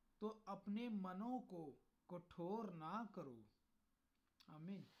तो अपने मनों को कठोर ना करो।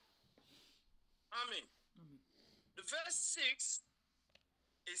 आमीन। Amen. The verse 6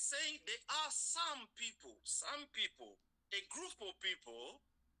 is saying there are some people, a group of people,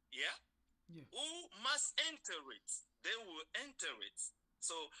 Yeah. who must enter it. They will enter it.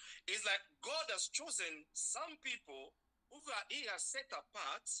 So it's like God has chosen some people he has set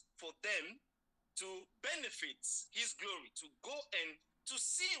apart for them to benefit his glory, to go and to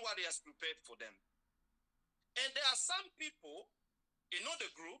see what he has prepared for them. And there are some people, another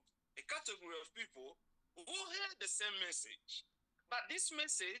group, a category of people who heard the same message, but this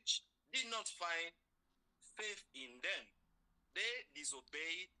message did not find faith in them. They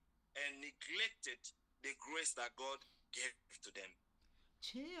disobeyed and neglected the grace that God gave to them.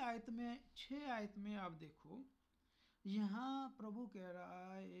 6 आयत में आप देखो, यहाँ प्रभु कह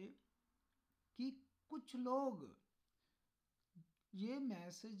रहा है कि कुछ लोग, ये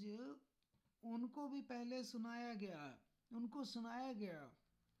मैसेज उनको भी पहले सुनाया गया, उनको सुनाया गया।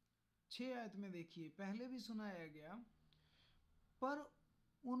 6 आयत में देखिए, पहले भी सुनाया गया, पर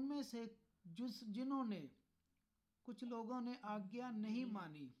उनमें से जिन्होंने, कुछ लोगों ने आज्ञा नहीं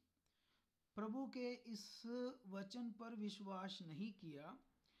मानी, प्रभु के इस वचन पर विश्वास नहीं किया,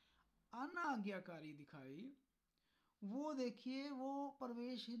 अनाज्ञाकारी दिखाई, वो देखिए वो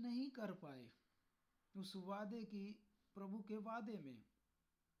प्रवेश नहीं कर पाए उस वादे की, प्रभु के वादे में।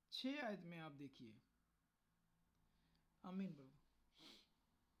 6 आयत में आप देखिए। आमीन प्रभु।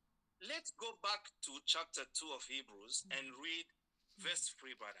 Let's go back to chapter 2 of Hebrews and read verse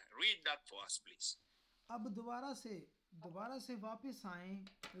 3, brother. Read that for us, please. अब दोबारा से वापस आए,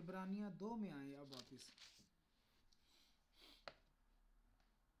 इब्रानियां 2 में आए अब वापस।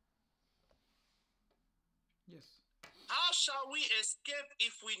 Yes. How shall we escape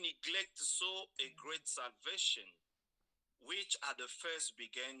if we neglect so a great salvation, which at the first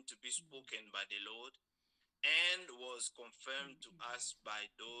began to be spoken by the Lord and was confirmed to us by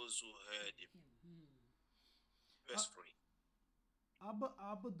those who heard him? Verse 3. अब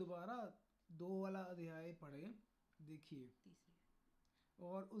आप दोबारा 2 वाला अध्याय पढ़े, देखिए,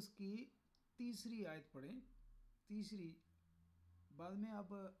 और उसकी 3री आयत पढ़े। 3री, बाद में आप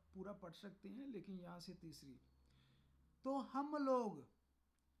पूरा पढ़ सकते हैं, लेकिन यहाँ से 3री। तो हम लोग,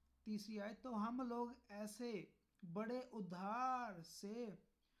 3री आयत, तो हम लोग ऐसे बड़े उद्धार से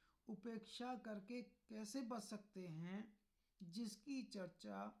उपेक्षा करके कैसे बच सकते हैं, जिसकी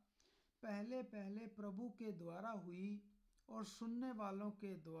चर्चा पहले प्रभु के द्वारा हुई और सुनने वालों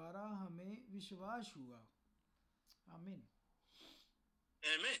के द्वारा हमें विश्वास हुआ। आमीन।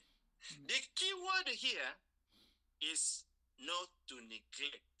 Amen. The key word here is not to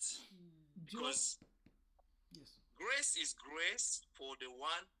neglect, because yes, grace is grace for the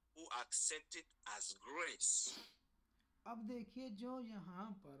one who accept it as grace. अब देखिए जो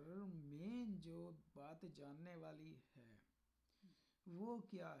यहाँ पर मेन जो बात जानने वाली है वो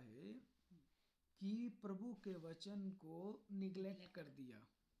क्या है कि प्रभु के वचन को निगलेक्ट कर दिया,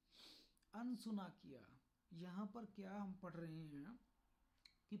 अनसुना किया। यहाँ पर क्या हम पढ़ रहे हैं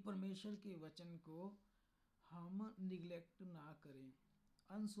कि परमेश्वर के वचन को हम निगलेक्ट ना करें,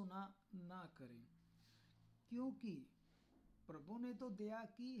 अनसुना ना करें, क्योंकि प्रभु ने तो दया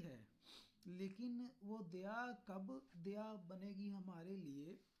की है, लेकिन वो दया कब दया बनेगी हमारे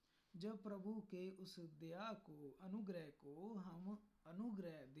लिए, जब प्रभु के उस दया को, अनुग्रह को हम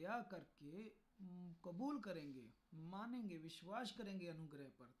अनुग्रह दया करके कबूल करेंगे, मानेंगे, विश्वास करेंगे अनुग्रह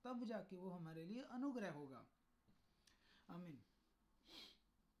पर, तब जाके वो हमारे लिए अनुग्रह होगा। आमीन।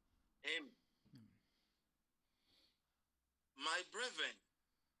 Amen. My brethren,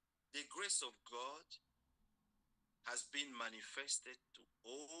 the grace of God has been manifested to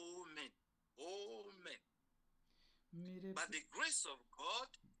all men. All men. But the grace of God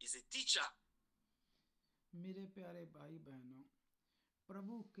is a teacher. मेरे प्यारे भाई बहनों,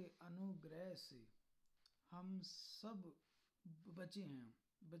 प्रभु के अनुग्रह से हम सब बचे हैं,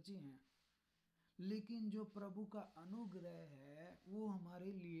 लेकिन जो प्रभु का अनुग्रह है वो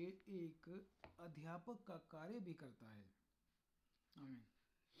हमारे लिए एक अध्यापक का कार्य भी करता है। आमीन।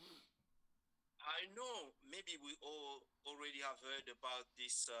 I know maybe we all already have heard about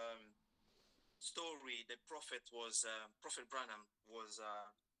this story. The Prophet Branham was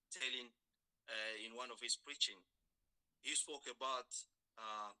telling in one of his preaching. He spoke about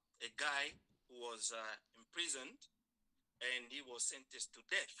a guy who was imprisoned and he was sentenced to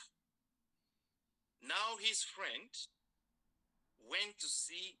death. Now his friend went to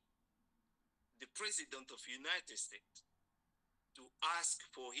see the President of the United States to ask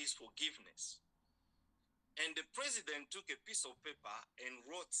for his forgiveness. And the president took a piece of paper and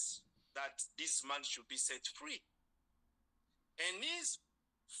wrote that this man should be set free. And his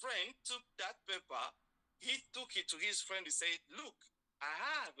friend took that paper, he took it to his friend, he said, look, I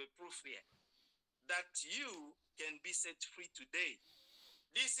have a proof here that you can be set free today.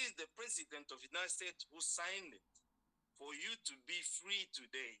 This is the president of the United States who signed it for you to be free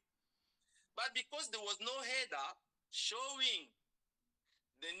today. But because there was no header showing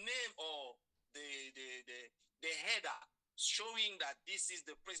the name or the header showing that this is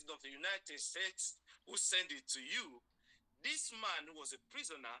the president of the United States who sent it to you, this man who was a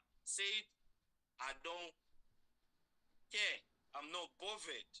prisoner said, I don't care. I'm not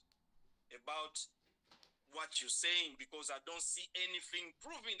bothered about what you're saying because I don't see anything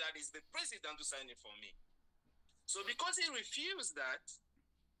proving that it's the president who signed it for me. So because he refused that,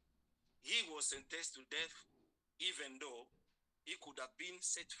 he was sentenced to death even though he could have been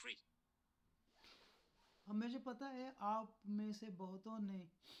set free. मुझे पता है आप में से बहुतों ने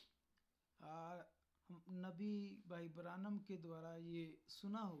नबी भाई ब्रानम के द्वारा ये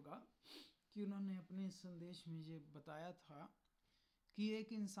सुना होगा कि उन्होंने अपने संदेश में ये बताया था कि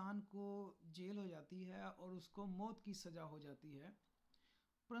एक इंसान को जेल हो जाती है और उसको मौत की सज़ा हो जाती है,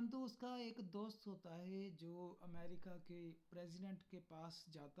 परंतु उसका एक दोस्त होता है जो अमेरिका के प्रेसिडेंट के पास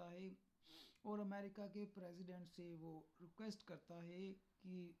जाता है और अमेरिका के प्रेसिडेंट से वो रिक्वेस्ट करता है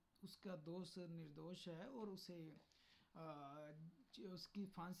कि उसका दोस्त निर्दोष है और उसे उसकी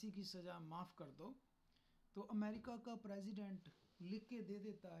फांसी की सज़ा माफ़ कर दो। तो अमेरिका का प्रेसिडेंट लिख के दे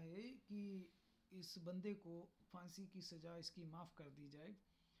देता है कि इस बंदे को फांसी की सज़ा इसकी माफ़ कर दी जाए,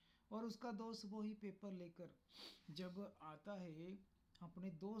 और उसका दोस्त वही पेपर लेकर जब आता है अपने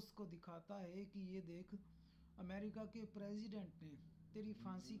दोस्त को दिखाता है कि ये देख, अमेरिका के प्रेसिडेंट ने तेरी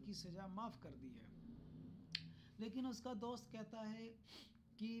फांसी की सज़ा माफ़ कर दी है। लेकिन उसका दोस्त कहता है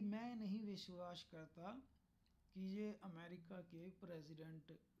कि मैं नहीं विश्वास करता कि ये अमेरिका के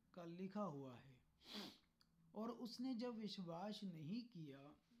प्रेसिडेंट का लिखा हुआ है, और उसने जब विश्वास नहीं किया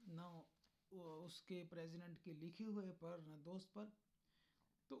ना उसके प्रेसिडेंट के लिखे हुए पर ना दोस्त पर,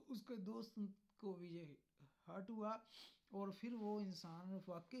 तो उसके दोस्त को भी ये हर्ट हुआ और फिर वो इंसान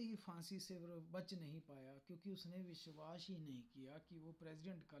वाकई ही फांसी से बच नहीं पाया क्योंकि उसने विश्वास ही नहीं किया कि वो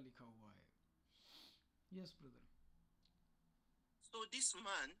प्रेसिडेंट का लिखा हुआ है। Yes brother. So this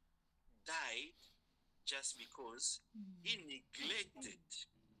man died just because he neglected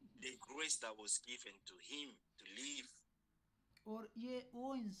the grace that was given to him to live. और ये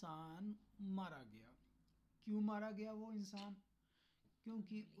वो इंसान मारा गया। क्यों मारा गया वो इंसान?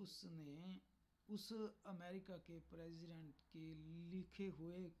 क्योंकि उसने उस अमेरिका के प्रेसिडेंट के लिखे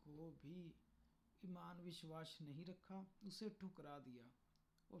हुए को भी ईमान विश्वास नहीं रखा, उसे ठुकरा दिया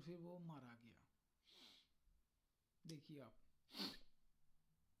और फिर वो मारा गया। देखिए आप,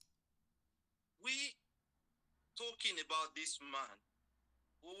 we talking about this man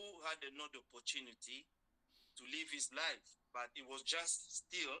who had another opportunity to live his life, but it was just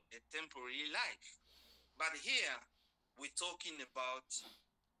still a temporary life. But here we're talking about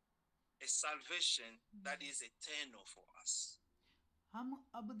a salvation that is eternal for us. हम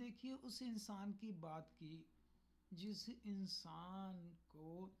अब देखिए उस इंसान की बात की जिस इंसान को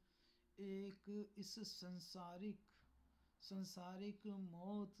एक इस संसारिक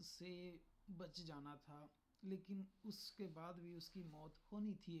मौत से बच जाना था, लेकिन उसके बाद भी उसकी मौत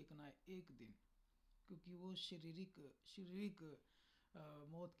होनी थी एक ना एक दिन, क्योंकि वो शारीरिक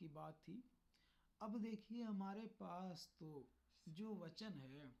मौत की बात थी। अब देखिए हमारे पास तो जो वचन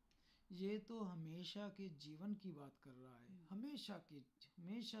है ये तो हमेशा के जीवन की बात कर रहा है,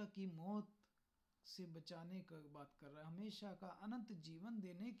 हमेशा की मौत से बचाने का बात कर रहा है, हमेशा का अनंत जीवन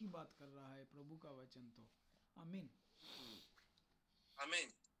देने की बात कर रहा है प्रभु का वचन तो। आमीन Amen.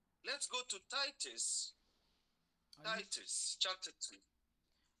 Let's go to Titus chapter 2.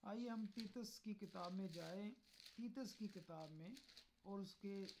 आइए हम तीतस की किताब में जाएं, तीतस की किताब में और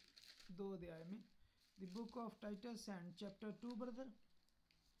उसके 2 अध्याय में। The book of Titus and chapter 2, brother.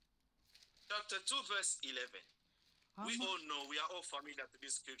 Chapter 2 verse 11. We all know, we are all familiar to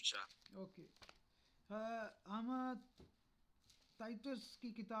this scripture. Okay. हम टाइटस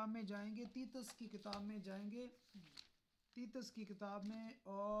की किताब में जाएंगे, तीतस की किताब में जाएंगे, तीतस की किताब में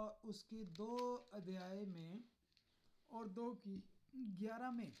और उसके 2 अध्याय में और 2 की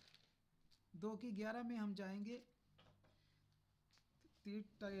 11 में हम जाएंगे।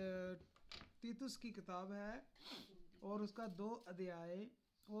 तीतुस की किताब है और उसका 2 अध्याय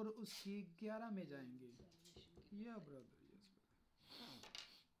और उसकी 11 में जाएंगे। या brother,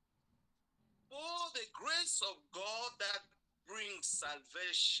 Oh, the grace of God that brings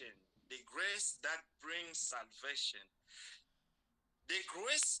salvation. The grace that brings salvation. The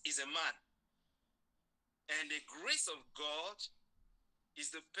grace is a man. And the grace of God is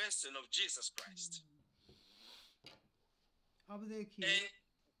the person of Jesus Christ. अब देखिए,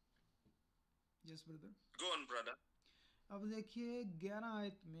 yes brother, go on brother. अब देखिए 11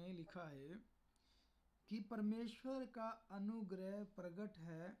 आयत में लिखा है कि परमेश्वर का अनुग्रह प्रकट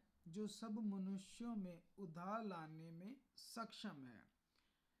है जो सब मनुष्यों में उद्धार लाने में सक्षम है।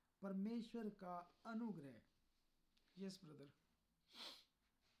 परमेश्वर का अनुग्रह, yes brother.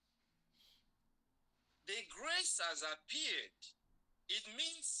 The grace has appeared. It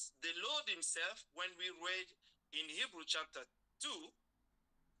means the Lord himself. When we read in Hebrew chapter 2,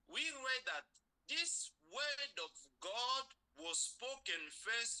 we read that this word of God was spoken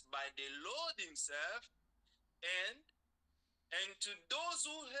first by the Lord himself and to those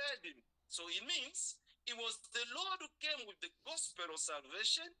who heard him. So it means it was the Lord who came with the gospel of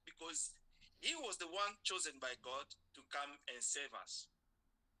salvation because he was the one chosen by God to come and save us.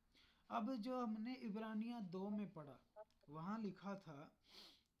 अब जो हमने इब्रानिया 2 में पढ़ा, वहाँ लिखा था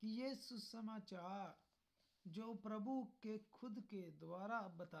कि ये सुसमाचार जो प्रभु के खुद के द्वारा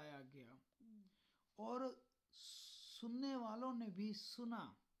बताया गया और सुनने वालों ने भी सुना।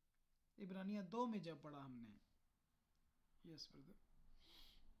 इब्रानिया 2 में जब पढ़ा हमने, yes brother.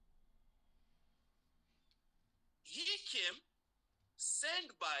 He came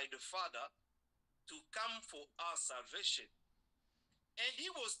sent by the Father to come for our salvation. And he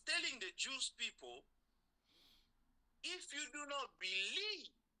was telling the Jewish people, if you do not believe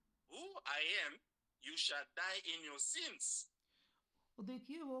who I am, you shall die in your sins.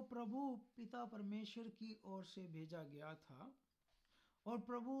 देखिए वो प्रभु पिता परमेश्वर की ओर से भेजा गया था और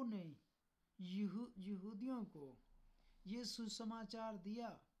प्रभु ने यहूदियों को ये सुसमाचार दिया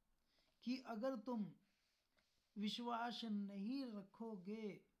कि अगर तुम विश्वास नहीं रखोगे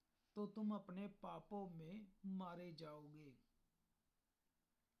तो तुम अपने पापों में मारे जाओगे।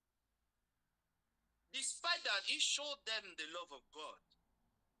 Despite that, he showed them the love of God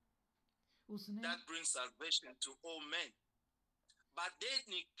that brings salvation to all men. But they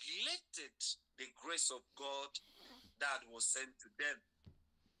neglected the grace of God that was sent to them.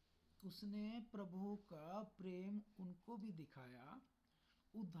 उसने प्रभु का प्रेम उनको भी दिखाया,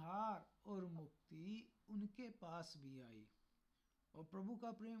 उद्धार और मुक्ति उनके पास भी आई और प्रभु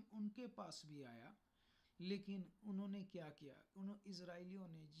का प्रेम उनके पास भी आया, लेकिन उन्होंने क्या किया? इजराइलियों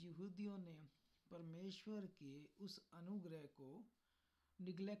ने, यहूदियों ने परमेश्वर के उस अनुग्रह को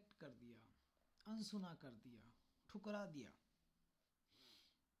निग्लेक्ट कर दिया, अनसुना कर दिया, ठुकरा दिया।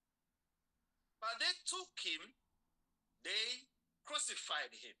 But they took him, they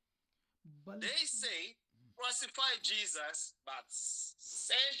crucified him. They say, crucify Jesus, but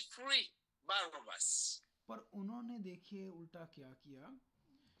set free Barabbas. पर उन्होंने देखिए उल्टा क्या किया,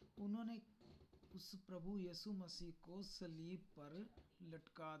 उन्होंने उस प्रभु यीशु मसीह को सलीब पर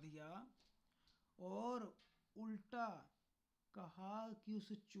लटका दिया और उल्टा कहा कि उस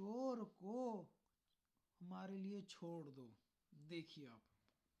चोर को हमारे लिए छोड़ दो। देखिए आप,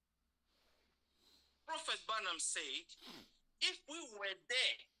 Prophet Branham said, if we were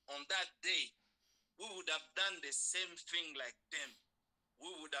there on that day, we would have done the same thing like them. We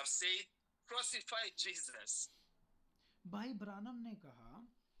would have said, crucify Jesus. भाई ब्रानम ने कहा,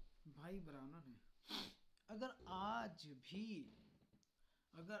 भाई ब्रानम ने, अगर आज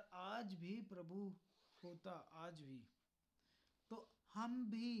भी प्रभु होता, आज भी, तो हम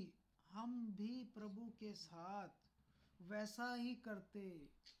भी प्रभु के साथ वैसा ही करते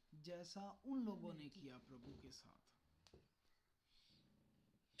जैसा उन लोगों ने किया प्रभु के साथ।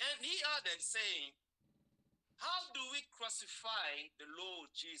 And he added, saying, how do we crucify the Lord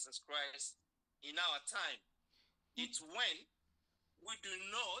Jesus Christ in our time? It's when we do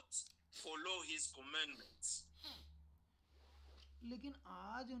not follow his commandments. लेकिन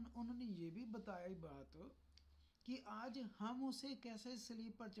आज उन्होंने ये भी बताया बात कि आज हम उसे कैसे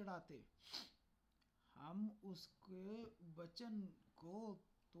सलीब पर चढ़ाते, हम उसके वचन को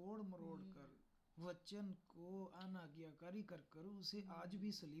तोड़ मरोड़ कर, वचन को अनाज्ञाकारी कर उसे आज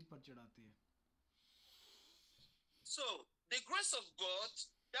भी सलीब पर चढ़ाते हैं। So the grace of God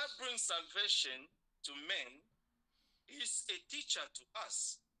that brings salvation to men is a teacher to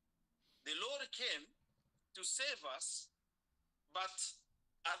us. The Lord came to save us, but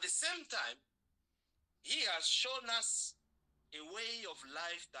at the same time, he has shown us a way of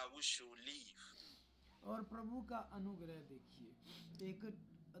life that we should live. और प्रभु का अनुग्रह देखिए, एक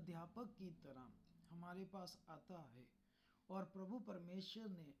अध्यापक की तरह हमारे पास आता है और प्रभु परमेश्वर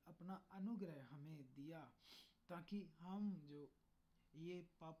ने अपना अनुग्रह हमें दिया ताकि हम जो ये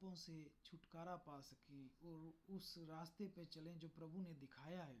पापों से छुटकारा पा सकें और उस रास्ते पे चलें जो प्रभु ने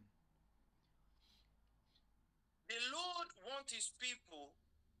दिखाया है। The Lord wants his people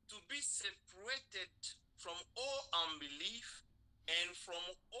to be separated from all unbelief and from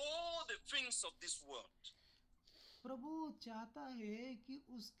all the things of this world. प्रभु चाहता है कि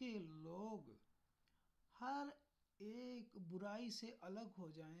उसके लोग हर एक बुराई से अलग हो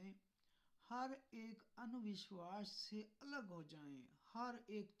जाएं, हर एक अविश्वास से अलग हो जाएं, हर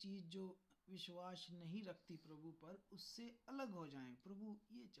एक चीज जो विश्वास नहीं रखती प्रभु पर, उससे अलग हो जाएं। प्रभु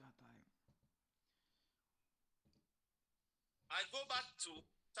ये चाहता है। I go back to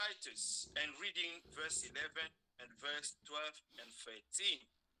Titus and reading verse 11 and verse 12 and 13.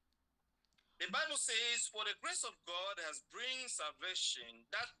 The Bible says, for the grace of God has brings salvation,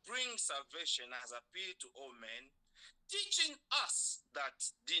 has appeared to all men, teaching us that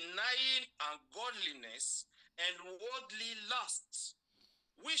denying ungodliness and worldly lusts,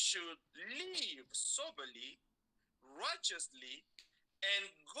 we should live soberly, righteously, and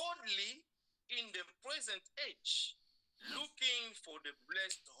godly in the present age, looking for the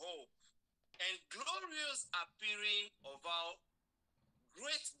blessed hope and glorious appearing of our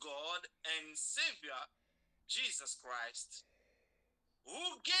great God and Savior, Jesus Christ, who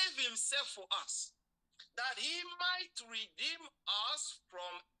gave himself for us, that he might redeem us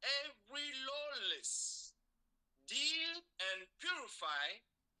from every lawless deed and purify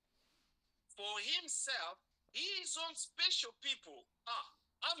for himself his own special people.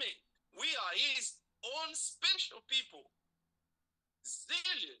 Amen. We are his own special people,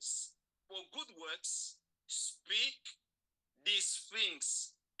 zealous for good works. Speak these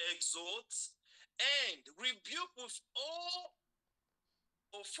things, exhort, and rebuke with all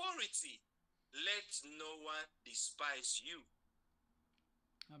authority. Let no one despise you.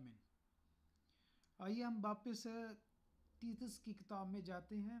 आमीन। आइए हम वापस तीतुस की किताब में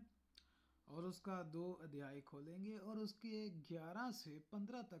जाते हैं और उसका 2 अध्याय खोलेंगे और उसके 11 से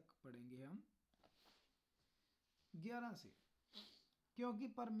 15 तक पढ़ेंगे हम। 11 से, क्योंकि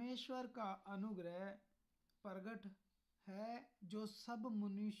परमेश्वर का अनुग्रह प्रगट है जो सब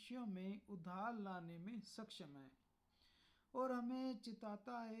मनुष्यों में उद्धार लाने में सक्षम है और हमें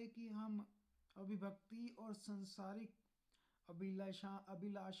चिताता है कि हम अभिभक्ति और संसारिक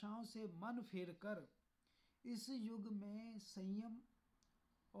अभिलाषाओं से मन फेर कर इस युग में संयम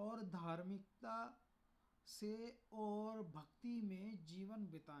और धार्मिकता से और भक्ति में जीवन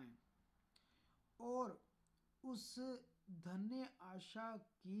बिताएं और उस धन्य आशा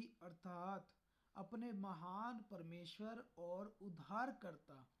की अर्थात अपने महान परमेश्वर और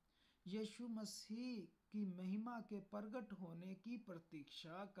उद्धारकर्ता यीशु मसीह की महिमा के प्रगट होने की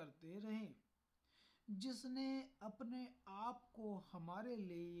प्रतीक्षा करते रहें, जिसने अपने आप को हमारे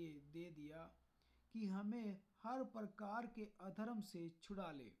लिए दे दिया कि हमें हर प्रकार के अधर्म से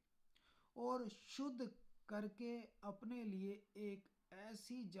छुड़ा ले और शुद्ध करके अपने लिए एक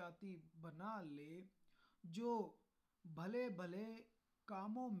ऐसी जाति बना ले जो भले भले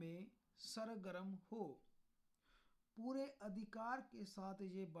कामों में सरगर्म हो। पूरे अधिकार के साथ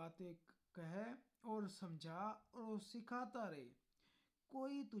ये बातें कहे और समझा और सिखाता रहे,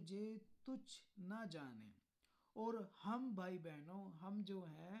 कोई तुझे तुच्छ ना जाने। और हम भाई बहनों, हम जो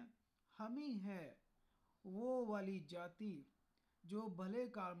हैं, हम ही है वो वाली जाति जो भले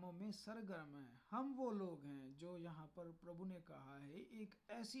कामों में सरगर्म है। हम वो लोग हैं जो यहाँ पर प्रभु ने कहा है एक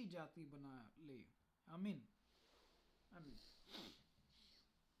ऐसी जाति बना ले। आमीन, आमीन।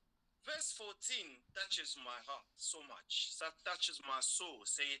 Verse 14 touches my heart so much. That touches my soul.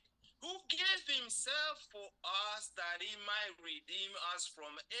 Say it. Who gave himself for us that he might redeem us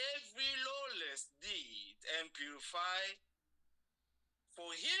from every lawless deed and purify for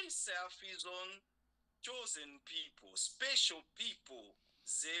himself his own chosen people, special people,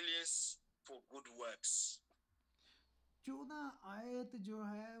 zealous for good works. 14 आयत जो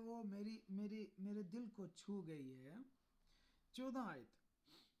है वो मेरे दिल को छू गई है। 14 आयत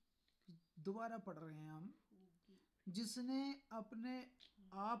दोबारा पढ़ रहे हैं हम। जिसने अपने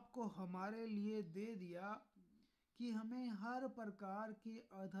आप को हमारे लिए दे दिया कि हमें हर प्रकार के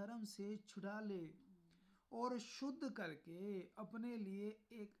अधर्म से छुड़ा ले और शुद्ध करके अपने लिए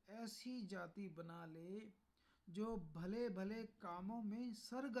एक ऐसी जाति बना ले जो भले भले कामों में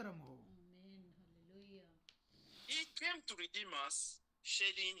सरगर्म हो। He came to redeem us,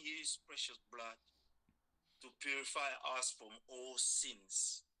 shedding his precious blood to purify us from all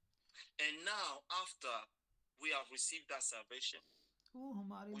sins. And now, after we have received that salvation, वो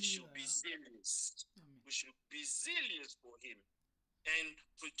हमारे we लिए should be आया। zealous. आमीन। We should be zealous for him and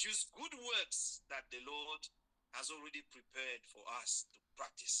produce good works that the Lord has already prepared for us to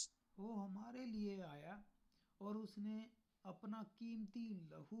practice. वो हमारे लिए आया और उसने अपना कीमती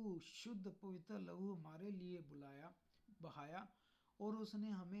लहू, शुद्ध पवित्र लहू हमारे लिए बहाया और उसने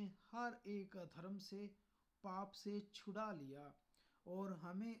हमें हर एक अधर्म से, पाप से छुड़ा लिया और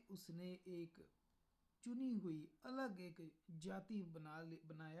हमें उसने एक चुनी हुई अलग एक जाति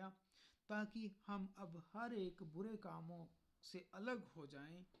बनाया ताकि हम अब हर एक बुरे कामों से अलग हो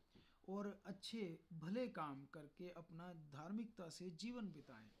जाएं और अच्छे भले काम करके अपना धार्मिकता से जीवन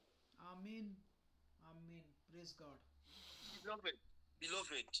बिताएं। आमीन, आमीन। Praise God.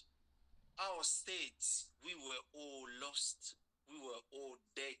 Beloved, our state, we were all lost. We were all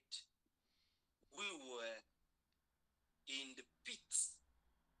dead. We were in the pit.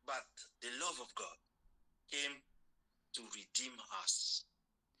 But the love of God came to redeem us.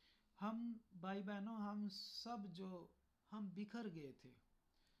 हम भाई बहनों, हम सब जो हम बिखर गए थे,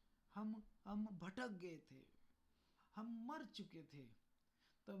 हम भटक गए थे, हम मर चुके थे,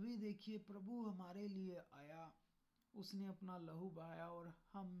 तभी देखिए प्रभु हमारे लिए आया, उसने अपना लहू बहाया और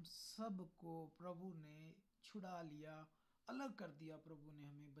हम सब को प्रभु ने छुड़ा लिया, अलग कर दिया, प्रभु ने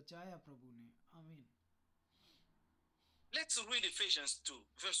हमें बचाया, प्रभु ने। आमीन। Let's read Ephesians 2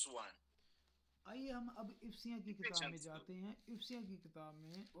 verse 1. आइए हम अब इफसियां की किताब में जाते हैं, इफसियां की किताब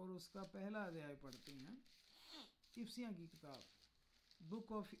में, और उसका पहला अध्याय पढ़ते हैं। इफसियां की किताब,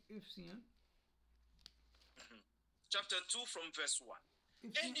 book of इफसियां, chapter 2 from verse 1.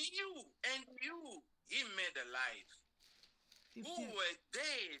 And you he made alive, who were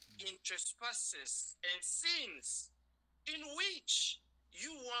dead in trespasses and sins, in which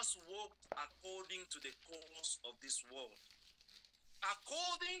you once walked according to the course of this world,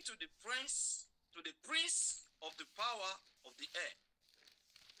 according to the prince of the power of the air,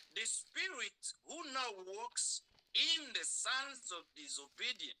 the spirit who now works in the sons of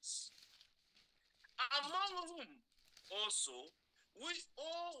disobedience, among whom also we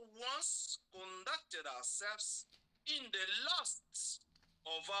all once conducted ourselves in the lusts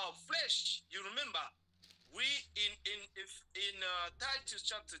of our flesh. You remember, we in Titus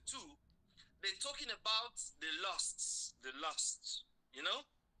chapter 2, they're talking about the lusts. You know,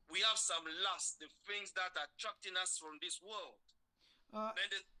 we have some lusts, the things that are attracting us from this world,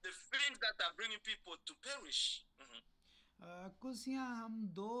 and the things that are bringing people to perish. कुलसियां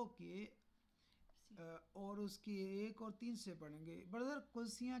हम 2 के और उसकी 1 और 3 से पढ़ेंगे। Brother,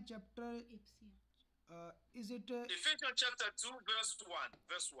 कुलसियां chapter, is it Ephesians chapter 2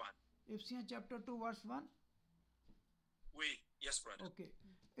 verse 1. इफसियां chapter 2 verse 1। Yes brother. Okay,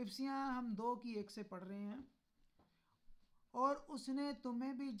 इफसियां हम 2 की 1 से पढ़ रहे हैं। और उसने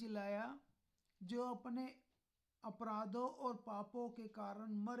तुम्हें भी जिलाया जो अपने अपराधों और पापों के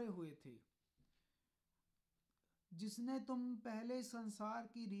कारण मरे हुए थे, जिसने तुम पहले संसार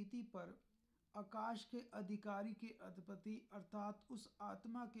की रीति पर आकाश के अधिकारी के अधिपति अर्थात उस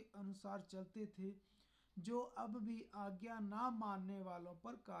आत्मा के अनुसार चलते थे जो अब भी आज्ञा ना मानने वालों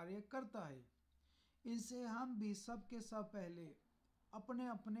पर कार्य करता है। इनसे हम भी सब के सब पहले अपने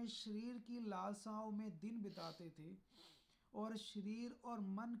अपने शरीर की लालसाओं में दिन बिताते थे और शरीर और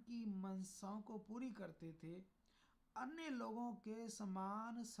मन की मनसाओं को पूरी करते थे। अन्य लोगों के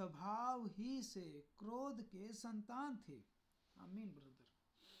समान स्वभाव ही से क्रोध के संतान थे। आमीन ब्रदर।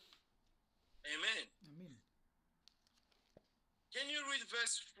 Amen. आमीन। Can you read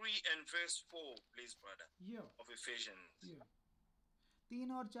verse 3 and verse 4, please, brother, yo of Ephesians? यो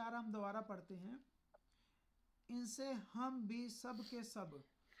 3 और 4 हम दोबारा पढ़ते हैं। इनसे हम भी सब के सब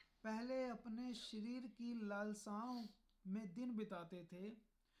पहले अपने शरीर की लालसाओं में दिन बिताते थे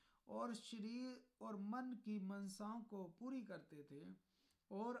और शरीर और मन की मनसाओं को पूरी करते थे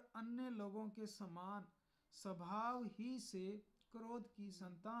और अन्य लोगों के समान स्वभाव ही से क्रोध की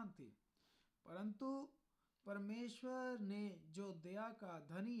संतान थे। परंतु परमेश्वर ने जो दया का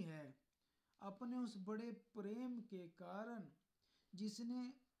धनी है अपने उस बड़े प्रेम के कारण जिसने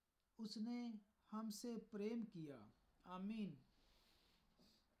उसने हमसे प्रेम किया। आमीन।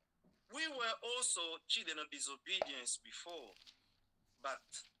 We were also children of disobedience before, but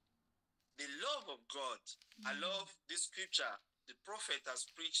the love of God, I love this scripture. The prophet has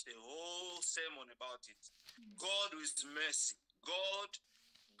preached a whole sermon about it. God who is mercy. God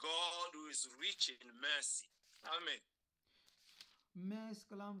who is rich in mercy. Amen. मैं इस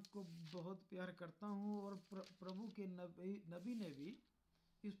कलाम को बहुत प्यार करता हूँ और प्रभु के नबी ने भी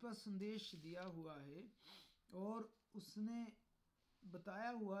इस पर संदेश दिया हुआ है और उसने बताया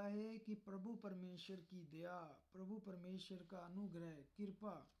हुआ है कि प्रभु परमेश्वर की दया, प्रभु परमेश्वर का अनुग्रह,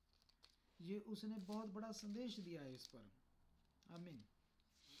 कृपा, ये उसने बहुत बड़ा संदेश दिया है इस पर। आमीन।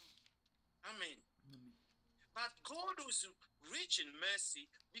 Amen. But God was rich in mercy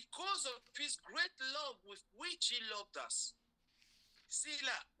because of his great love with which he loved us. See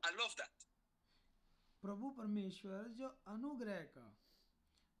that? I love that. प्रभु परमेश्वर जो अनुग्रह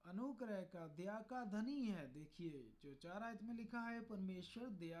का दया का धनी है। देखिए जो 4 आयत में लिखा है, परमेश्वर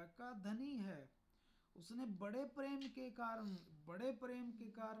दया का धनी है। उसने बड़े प्रेम के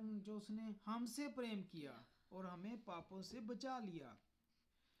कारण जो उसने हमसे प्रेम किया और हमें पापों से बचा लिया।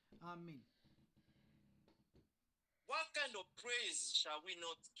 आमीन। What kind of praise shall we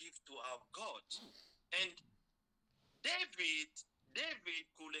not give to our God? And David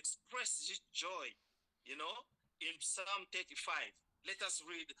could express his joy, in Psalm 35. Let us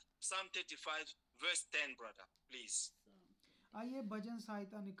read Psalm 35 verse 10, brother, please. आइए भजन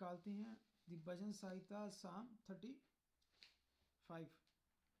संहिता निकालते हैं। भजन संहिता Psalm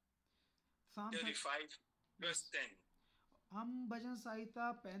 35 verse 10. हम भजन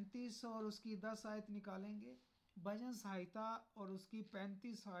संहिता 35 और उसकी 10 आयत निकालेंगे। भजन संहिता और उसकी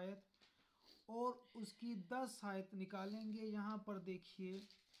 35 आयत और उसकी 10 आयत निकालेंगे। यहाँ पर देखिए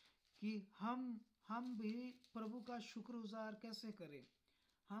कि हम भी प्रभु का शुक्रगुजार कैसे करें,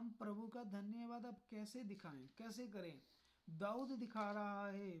 हम प्रभु का धन्यवाद अब कैसे दिखाएं, कैसे करें। दाऊद दिखा रहा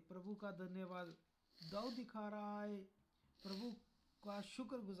है प्रभु का धन्यवाद, दाऊद दिखा रहा है प्रभु का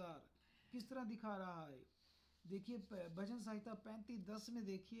शुक्रगुजार किस तरह दिखा रहा है। देखिए भजन संहिता 35:10 में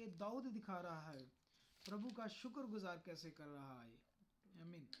देखिए दाऊद दिखा रहा है प्रभु का शुक्रगुजार कैसे कर रहा है।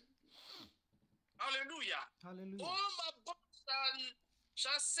 आमीन। Hallelujah. Hallelujah. All my bones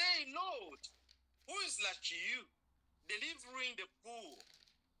shall say, Lord, who is like you, delivering the poor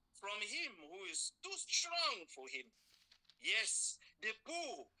from him who is too strong for him. Yes, the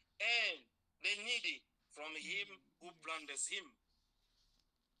poor and the needy from him who plunders him.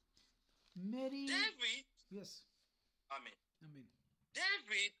 David, yes. Amen. Amen.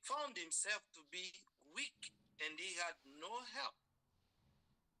 David found himself to be weak and he had no help.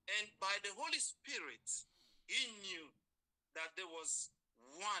 And by the Holy Spirit, he knew that there was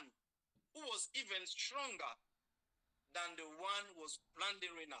one who was even stronger than the one who was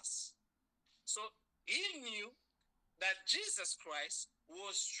plundering us. So he knew that Jesus Christ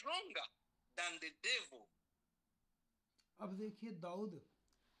was stronger than the devil. अब देखिए दाऊद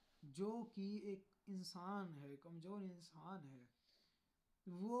जो कि एक इंसान है, कमजोर इंसान है,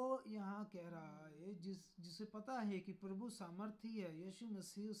 वो यहाँ कह रहा है जिसे पता है कि प्रभु सामर्थी है, यीशु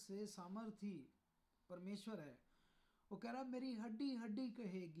मसीह उससे सामर्थी परमेश्वर है। वो कह रहा मेरी हड्डी हड्डी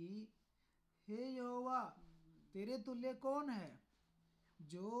कहेगी हे यहोवा तेरे तुल्य कौन है,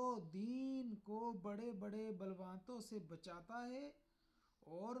 जो दीन को बड़े बड़े बलवंतों से बचाता है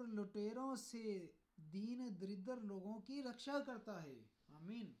और लुटेरों से दीन दरिद्र लोगों की रक्षा करता है।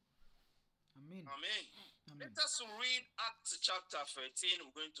 आमीन। आमीन। Amen. Let us read Acts chapter 13.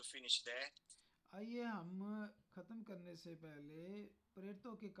 We're going to finish there. आइए हम खत्म करने से पहले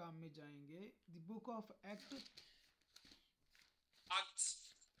प्रेरितों के काम में जाएंगे। The book of Acts,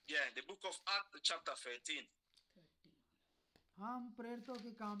 the book of Acts chapter 13. हम प्रेरितों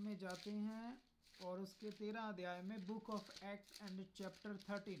के काम में जाते हैं और उसके 13 अध्याय में book of act and chapter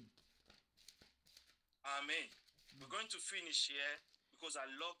 13। Amen. We're going to finish here because I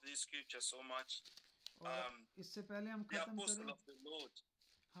love this scripture so much. और इससे पहले हम the खत्म apostle करें, of the Lord.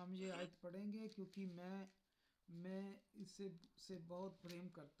 हम ये आयत पढ़ेंगे क्योंकि मैं इससे से बहुत प्रेम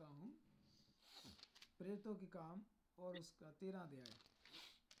करता हूँ। प्रेरितों के काम और उसका 13 अध्याय।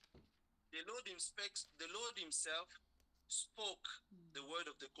 The Lord himself spoke the word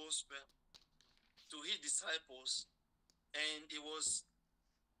of the gospel to his disciples, and it was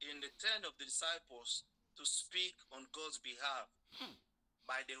in the turn of the disciples to speak on God's behalf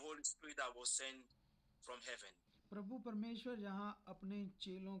by the Holy Spirit that was sent from heaven. प्रभु परमेश्वर यहाँ अपने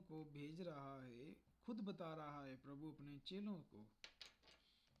चेलों को भेज रहा है, खुद बता रहा है प्रभु अपने चेलों को।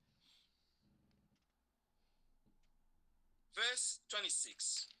 Verse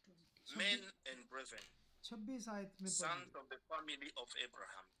 26, men and brethren, 26 आयत में sons of the family of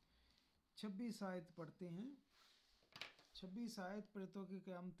Abraham. 26 आयत पढ़ते हैं। 26 आयत प्रेरितों के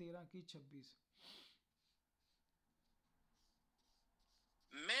काम 13 की 26।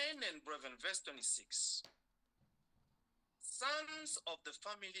 Men and brethren, verse 26, sons of the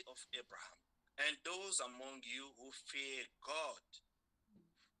family of Abraham, and those among you who fear God.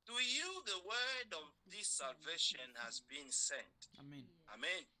 To you the word of this salvation has been sent. Amen.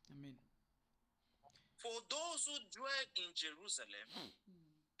 Amen. Amen. For those who dwell in Jerusalem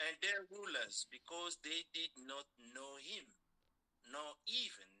and their rulers, because they did not know him, nor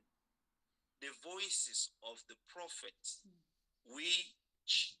even the voices of the prophets,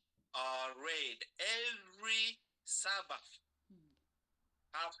 which are read every Sabbath,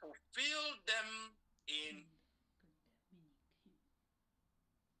 have fulfilled them in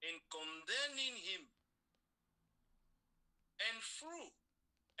condemning him. And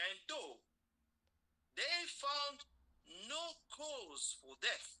though they found no cause for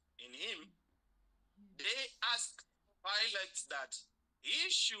death in him, they asked Pilate that he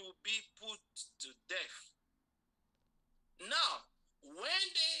should be put to death. Now,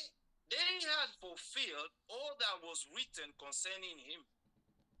 when they had fulfilled all that was written concerning him,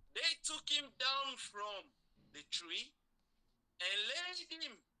 they took him down from the tree and laid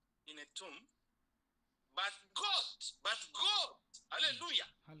him in a tomb. But God, hallelujah,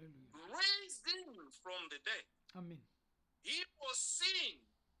 raised him from the dead. Amen. He was seen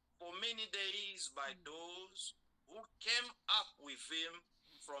for many days by those who came up with him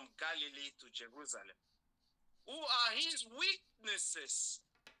from Galilee to Jerusalem, who are his witnesses.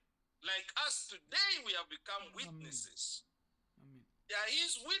 Like us today, we have become witnesses. Amen. They are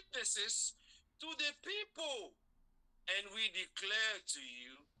his witnesses to the people. And we declare to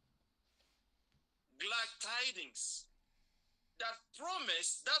you glad tidings, that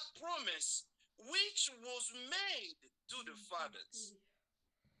promise which was made to the fathers.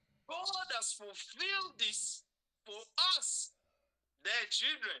 God has fulfilled this for us, their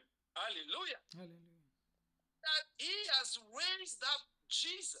children. Hallelujah. Hallelujah. That he has raised up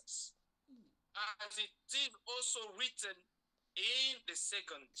Jesus, as it is also written in the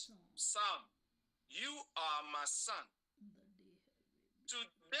second Psalm. You are my son.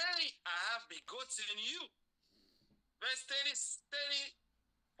 Today I have begotten you. Verse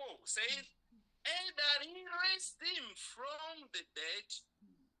 34 says, and that he raised him from the dead,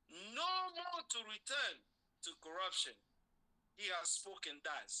 no more to return to corruption. He has spoken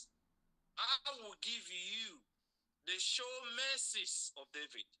thus, I will give you the sure mercies of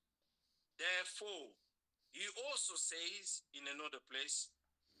David. Therefore, he also says in another place,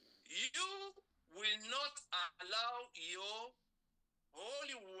 you will not allow your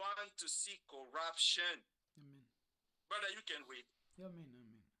Holy One to see corruption. Amen. Brother, you can read. Amen.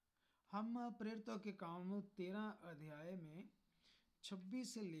 Amen. हम प्रेरितों के काम 13 अध्याय में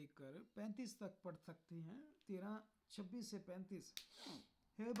 26 से लेकर 35 तक पढ़ सकते हैं। 26 से 35।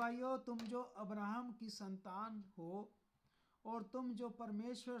 हे भाइयों, तुम जो अब्राहम की संतान हो और तुम जो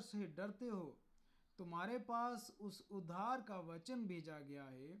परमेश्वर से डरते हो, तुम्हारे पास उस उद्धार का वचन भेजा गया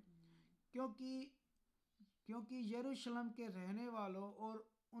है, क्योंकि यरूशलेम के रहने वालों और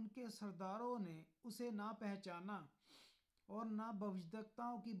उनके सरदारों ने उसे ना पहचाना और ना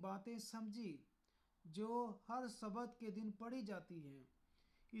भविष्यद्वक्ताओं की बातें समझी जो हर सबत के दिन पढ़ी जाती हैं।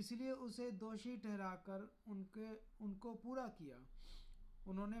 इसलिए उसे दोषी ठहराकर उनको पूरा किया।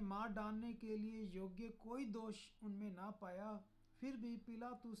 उन्होंने मार डालने के लिए योग्य कोई दोष उनमें ना पाया, फिर भी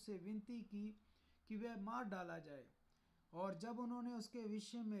पिलातुस से विनती की कि वह मार डाला जाए। और जब उन्होंने उसके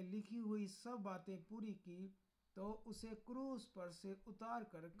विषय में लिखी हुई सब बातें पूरी की, तो उसे क्रूस पर से उतार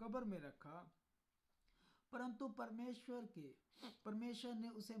कर कब्र में रखा। परंतु परमेश्वर ने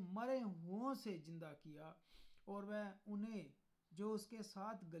उसे मरे हुओं से जिंदा किया, और वह उन्हें जो उसके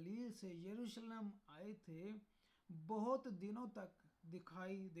साथ गलील से यरूशलेम आए थे बहुत दिनों तक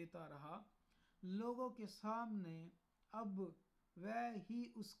दिखाई देता रहा, लोगों के सामने। अब वह ही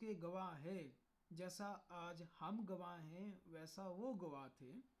उसके गवाह है। जैसा आज हम गवाह हैं वैसा वो गवाह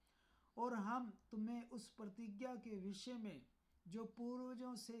थे, और हम तुम्हें उस प्रतिज्ञा के विषय में जो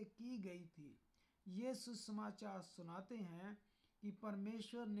पूर्वजों से की गई थी ये सुसमाचार सुनाते हैं कि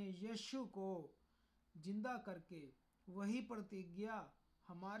परमेश्वर ने यीशु को जिंदा करके वही प्रतिज्ञा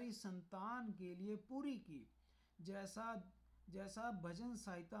हमारी संतान के लिए पूरी की, जैसा जैसा भजन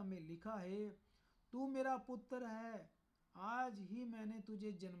संहिता में लिखा है, तू मेरा पुत्र है, आज ही मैंने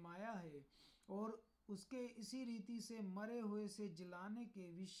तुझे जन्माया है। और उसके इसी रीति से मरे हुए से जिलाने के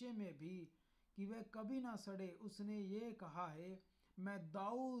विषय में भी कि वह कभी ना सड़े, उसने ये कहा है, मैं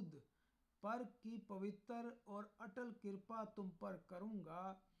दाऊद पर की पवित्र और अटल कृपा तुम पर करूँगा।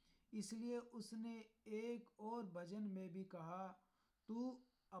 इसलिए उसने एक और भजन में भी कहा, तू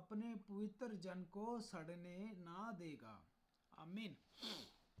अपने पवित्र जन को सड़ने ना देगा। आमीन।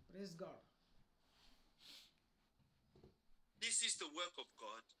 Praise God. This is the work of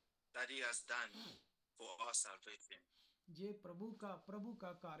God that He has done for our salvation. ये प्रभु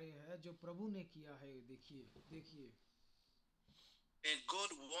का कार्य है जो प्रभु ने किया है। देखिए And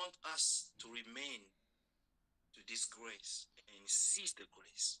God wants us to remain to this grace and seize the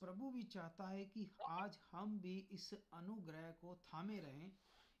grace. प्रभु भी चाहता है कि आज हम भी इस अनुग्रह को थामे रहें,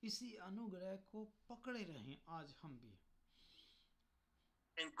 इसी अनुग्रह को पकड़े रहें आज हम भी।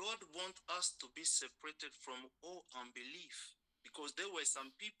 And God wants us to be separated from all unbelief, because there were some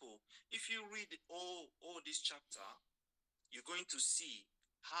people, if you read all this chapter, you're going to see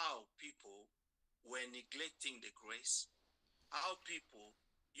how people were neglecting the grace, how people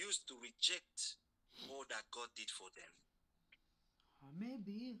used to reject all that God did for them. हमें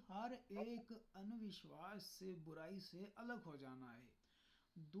भी हर एक अविश्वास से, बुराई से अलग हो जाना है,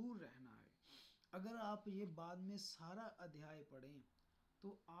 दूर रहना है। अगर आप ये बाद में सारा अध्याय पढ़ें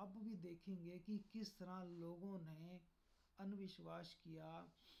तो आप भी देखेंगे कि किस तरह लोगों ने अविश्वास किया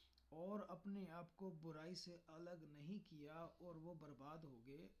और अपने आप को बुराई से अलग नहीं किया और वो बर्बाद हो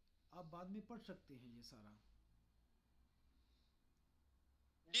गए। आप बाद में पढ़ सकते हैं ये सारा।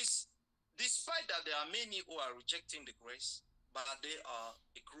 Despite that there are many who are rejecting the grace, but there are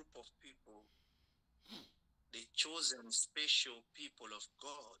a group of people, the chosen special people of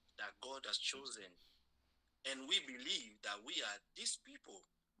God that God has chosen, and we believe that we are these people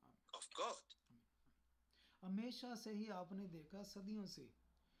of God. हमेशा से ही आपने देखा, सदियों से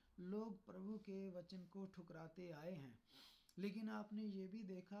लोग प्रभु के वचन को ठुकराते आए हैं, लेकिन आपने ये भी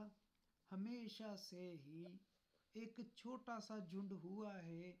देखा हमेशा से ही एक छोटा सा झुंड हुआ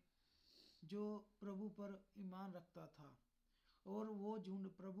है जो प्रभु पर ईमान रखता था, और वो झुंड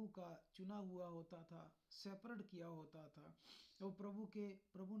प्रभु का चुना हुआ होता था, सेपरेट किया होता था, और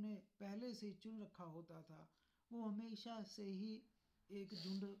प्रभु ने पहले से ही चुन रखा होता था। वो हमेशा से ही एक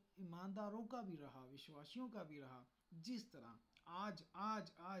झुंड ईमानदारों का भी रहा, विश्वासियों का भी रहा। जिस तरह आज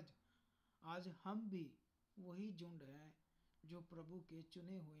आज आज आज हम भी वही झुंड हैं जो प्रभु के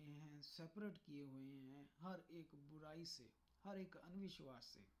चुने हुए हैं, सेपरेट किए हुए हैं हर एक बुराई से, हर एक अविश्वास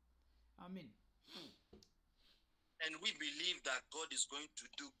से। आमीन। And we believe that God is going to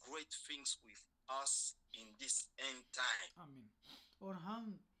do great things with us in this end time. आमीन। और हम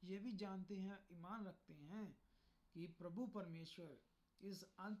ये भी जानते हैं, ईमान रखते हैं कि प्रभु परमेश्वर इस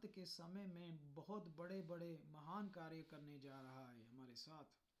अंत के समय में बहुत बड़े बड़े महान कार्य करने जा रहा है हमारे साथ।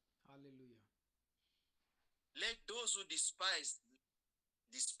 Hallelujah. Let those who despise,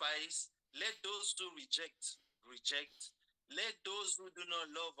 let those who reject. Let those who do not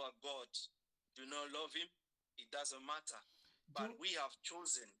love our God, do not love Him. It doesn't matter. But we have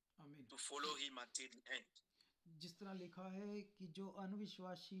chosen to follow Him until the end. जिस तरह लिखा है कि जो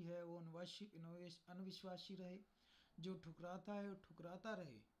अविश्वासी है वो अविश्वासी रहे, जो ठुकराता है वो ठुकराता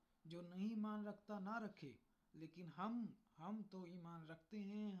रहे, जो नहीं ईमान रखता ना रखे, लेकिन हम तो ईमान रखते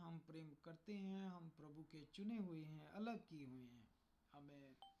हैं, हम प्रेम करते हैं, हम प्रभु के चुने हुए हैं, अलग किए हुए हैं।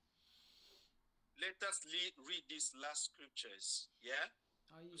 आमीन। Let us read these last scriptures. Yeah?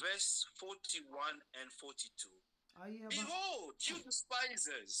 Verse 41 and 42. Behold, you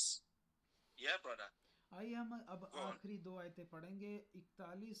despisers. Yeah, brother. आइए हम अब आखिरी दो आयतें पढ़ेंगे,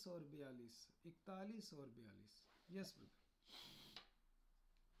 41 और 42। 41 और 42। Yes, brother.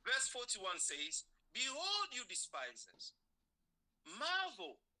 Verse 41 says, behold, you despisers,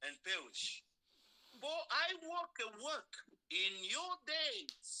 marvel and perish, for I work in your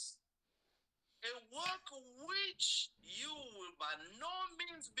days, a work which you will by no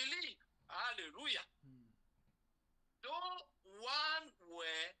means believe. Hallelujah. Though one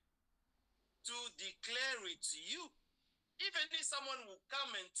were to declare it to you, even if someone will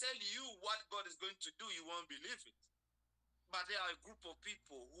come and tell you what God is going to do, you won't believe it. But there are a group of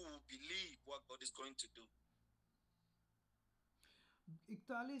people who will believe what God is going to do.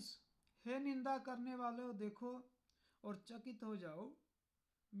 41 हे निंदा करने वालों, देखो और चकित हो जाओ,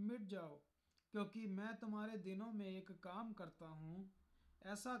 मिट जाओ, क्योंकि मैं तुम्हारे दिनों में एक काम करता हूँ,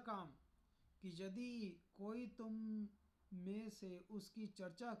 ऐसा काम कि यदि कोई तुम में से उसकी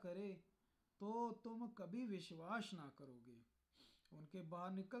चर्चा करे तो तुम कभी विश्वास ना करोगे। उनके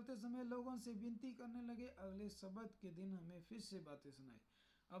बाहर निकलते समय लोगों से विनती करने लगे, अगले सबत के दिन हमें फिर से बातें सुनाई।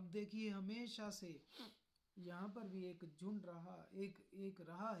 अब देखिए, हमेशा से यहाँ पर भी एक झुंड रहा, एक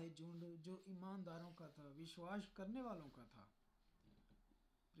रहा है झुंड जो ईमानदारों का था, विश्वास करने वालों का था।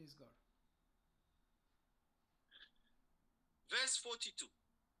 Praise God. Verse 42.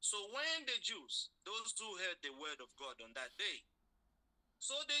 So when the Jews, those who heard the word of God on that day,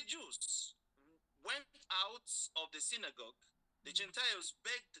 so the Jews went out of the synagogue, the Gentiles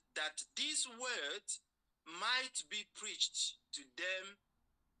begged that these words might be preached to them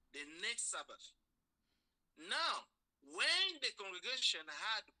the next Sabbath. Now, when the congregation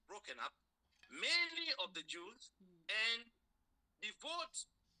had broken up, many of the Jews and devout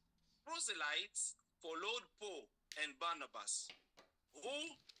proselytes followed Paul and Barnabas, who,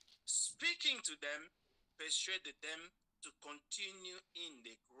 speaking to them, persuaded them to continue in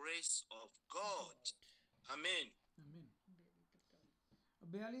the grace of God. Amen. आमीन।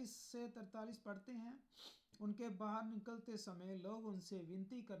 42 से 43 पढ़ते हैं। उनके बाहर निकलते समय लोग उनसे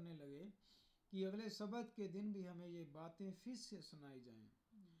विनती करने लगे कि अगले सबत के दिन भी हमें ये बातें फिर से सुनाई जाएं।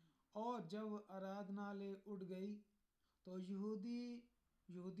 और जब आराधनालय उठ गई तो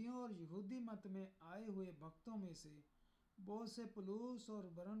यहूदियों और यहूदी मत में आए हुए भक्तों में से बहुत से पौलुस और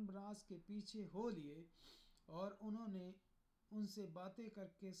बरनबास के पीछे हो लिए, और उन्होंने उनसे बातें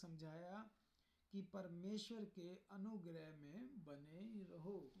करके समझाया कि परमेश्वर के अनुग्रह में बने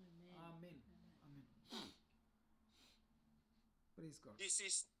रहो। आमीन, आमीन। Praise God. This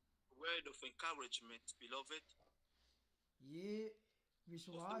is word of encouragement, beloved. ये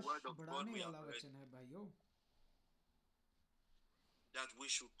विश्वास बढ़ाने वाला वचन है भाइयों, that we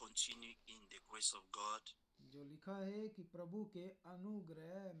should continue in the grace of God. जो लिखा है कि प्रभु के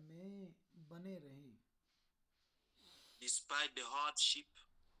अनुग्रह में बने रहें। Despite the hardship,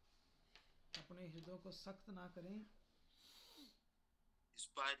 अपने हृदय को सख्त ना करें,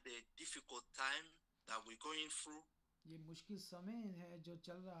 despite the difficult time that we're going through, ये मुश्किल समय है जो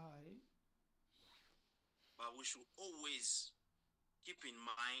चल रहा है, but we should always keep in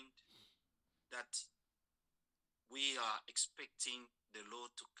mind that we are expecting the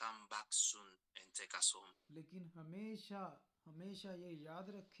Lord to come back soon and take us home. लेकिन हमेशा हमेशा ये याद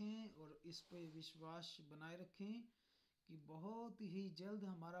रखें और इस पे विश्वास बनाए रखें कि बहुत ही जल्द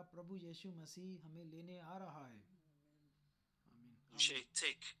हमारा प्रभु यीशु मसीह हमें लेने आ रहा है। आमीन। We shall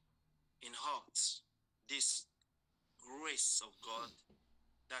take in hearts this grace of God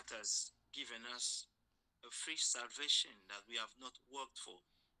that has given us a free salvation that we have not worked for.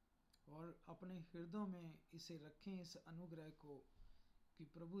 और अपने हृदयों में इसे रखें, इस अनुग्रह को, कि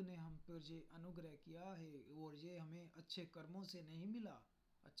प्रभु ने हम पर ये अनुग्रह किया है और ये हमें अच्छे कर्मों से नहीं मिला,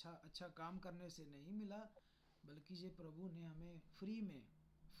 अच्छा काम करने से नहीं मिला, बल्कि ये प्रभु ने हमें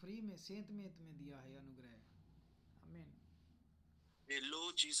फ्री में सेंत में दिया है अनुग्रह। आमीन। The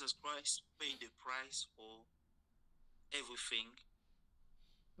Lord Jesus Christ paid the price for everything.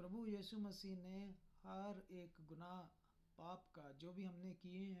 प्रभु यीशु मसीह ने हर एक गुनाह पाप का जो भी हमने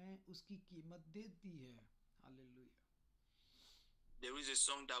किए हैं उसकी कीमत दे दी है। Hallelujah. There is a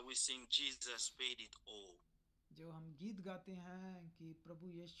song that we sing, Jesus paid it all. जो हम गीत गाते हैं कि प्रभु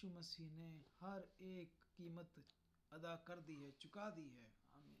यीशु मसीह ने हर एक कीमत अदा कर दी है, चुका दी है।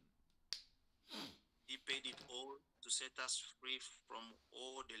 आमीन। He paid it all to set us free from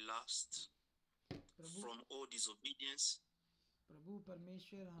all the lust, from all disobedience. प्रभु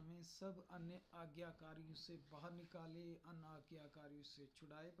परमेश्वर हमें सब अन्य आज्ञाकारियों से बाहर निकाले, अन्य आज्ञाकारियों से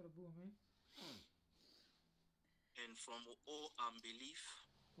छुड़ाए प्रभु हमें, and from all unbelief.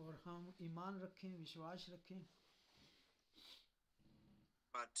 और हम ईमान रखें, विश्वास रखें,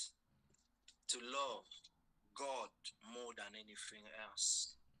 but to love God more than anything else.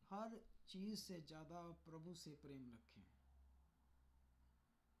 हर चीज से ज्यादा प्रभु से प्रेम रखें।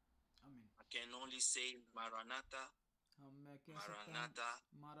 आमीन। I can only say Maranatha, मैं कह सकता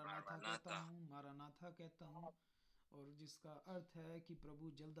हूँ मारानाथा कहता हूँ, और जिसका अर्थ है कि प्रभु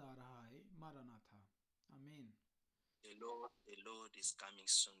जल्द आ रहा है, मारानाथा। आमीन। The Lord is coming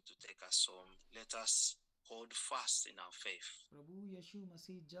soon to take us home. Let us hold fast in our faith. प्रभु यीशु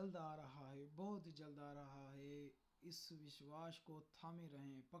मसीह जल्द आ रहा है, बहुत जल्द आ रहा है। इस विश्वास को थामे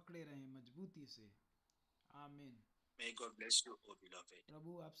रहें, पकड़े रहें मजबूती से। आमीन। May God bless you, oh beloved.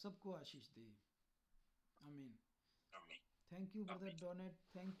 प्रभु आप सबको आशीष दे। आमीन। Amen. Thank you, Brother Donnet.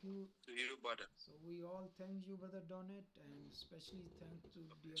 Thank you. To you, brother. So we all thank you, Brother Donnet, and especially thank to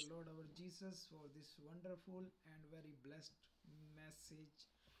God dear bless you. Lord our Jesus for this wonderful and very blessed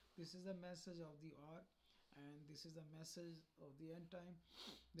message. This is the message of the hour, and this is the message of the end time,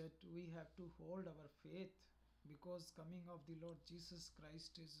 that we have to hold our faith, because coming of the Lord Jesus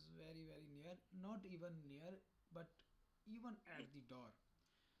Christ is very very near, not even near, but even at the door.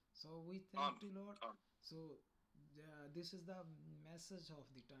 So we thank Amen. the Lord. Amen. So this is the message of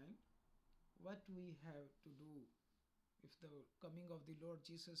the time, what we have to do if the coming of the Lord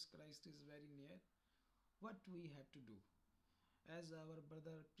Jesus Christ is very near, what we have to do. As our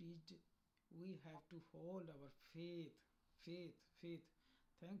brother preached, we have to hold our faith, faith.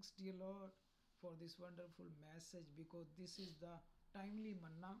 Thanks, dear Lord, for this wonderful message, because this is the timely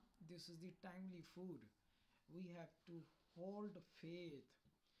manna, this is the timely food. We have to hold faith,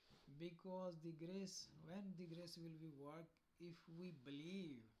 because the grace, when the grace will be work, if we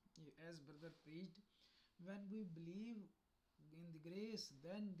believe, as brother preached, when we believe in the grace,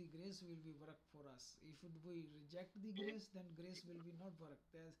 then the grace will be work for us. If we reject the grace, then grace will be not work.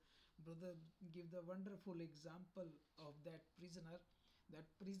 As brother give the wonderful example of that prisoner, that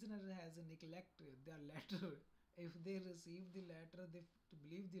prisoner has neglected the letter. If they receive the letter, they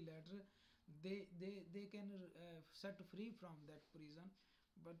believe the letter, they can set free from that prison.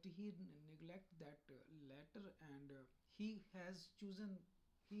 But he neglect that letter, and he has chosen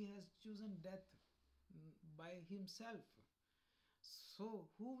death, by himself. So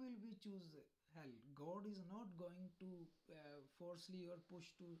who will we choose hell? God is not going to forcefully or push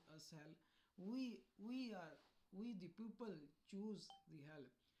to us hell. We the people choose the hell.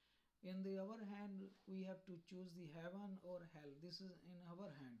 In the our hand, we have to choose the heaven or hell. This is in our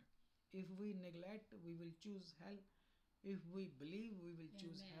hand. If we neglect, we will choose hell. If we believe, we will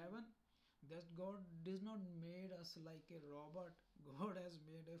choose heaven. That God does not made us like a robot. God has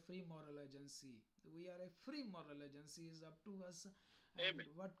made a free moral agency. We are a free moral agency. Is up to us, and Amen.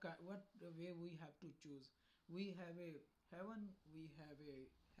 what way we have to choose. We have a heaven. We have a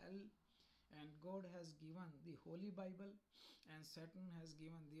hell, and God has given the Holy Bible, and Satan has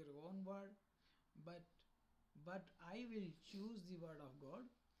given their own word. But I will choose the word of God.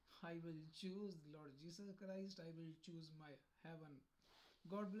 I will choose Lord Jesus Christ. I will choose my heaven.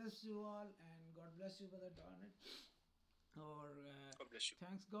 God bless you all, and God bless you, Brother Donnet. Or God bless you.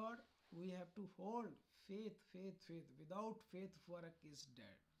 thanks God, we have to hold faith. Without faith, work is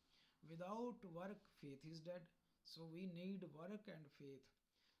dead. Without work, faith is dead. So we need work and faith.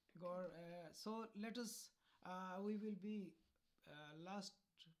 God. So let us. We will be last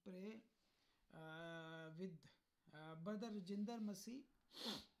pray with Brother Rajinder Masih.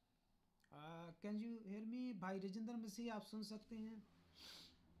 Can you hear me? भाई राजेंद्र मसीह, आप सुन सकते हैं?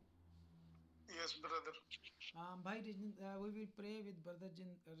 Yes, brother. भाई Rajendra, we will pray with Brother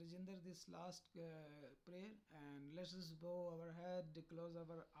Rajinder this last prayer, and let's just bow our head, close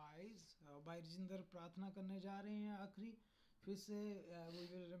our eyes. भाई राजेंद्र प्रार्थना करने जा रहे हैं आखिरी फिर से. We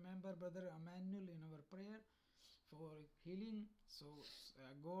will remember Brother Emmanuel in our prayer for healing. So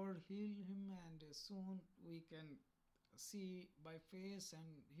God heal him, and soon we can see by face and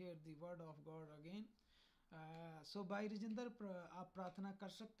hear the word of God again. So भाई राजेंद्र, आप प्रार्थना कर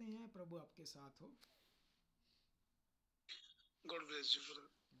सकते हैं. प्रभु आपके साथ हो. God bless you, brother.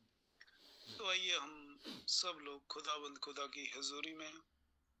 तो आइए हम सब लोग खुदा की हजूरी में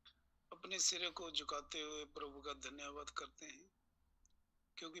अपने सिरे को झुकाते हुए प्रभु का धन्यवाद करते हैं,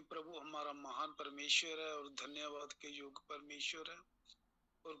 क्योंकि प्रभु हमारा महान परमेश्वर है और धन्यवाद के योग्य परमेश्वर है,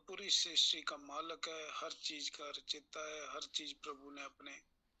 और पूरी सृष्टि का मालिक है, हर चीज का रचयिता है. हर चीज प्रभु ने अपने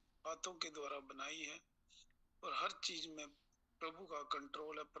हाथों के द्वारा बनाई है, और हर चीज में प्रभु का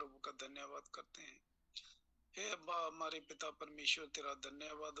कंट्रोल है. प्रभु का धन्यवाद करते हैं. हे अब्बा हमारे पिता परमेश्वर, तेरा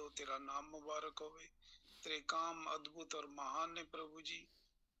धन्यवाद हो, तेरा नाम मुबारक होवे. तेरे काम अद्भुत और महान है प्रभु जी.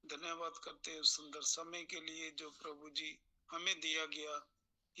 धन्यवाद करते हैं उस सुंदर समय के लिए जो प्रभु जी हमें दिया गया,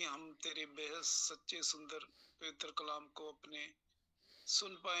 कि हम तेरे बेहद सच्चे सुंदर पवित्र कलाम को अपने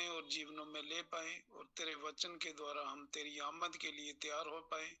सुन पाए और जीवनों में ले पाए, और तेरे वचन के द्वारा हम तेरी आमद के लिए तैयार हो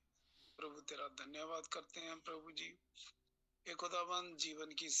पाए. प्रभु तेरा धन्यवाद करते हैं प्रभु जी. हे खुदावन,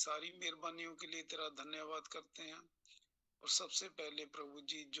 जीवन की सारी मेहरबानियों के लिए तेरा धन्यवाद करते हैं. और सबसे पहले प्रभु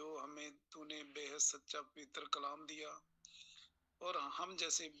जी, जो हमें तूने बेहद सच्चा पवित्र कलाम दिया, और हम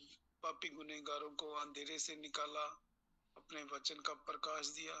जैसे पापी गुनहगारों को अंधेरे से निकाला, अपने वचन का प्रकाश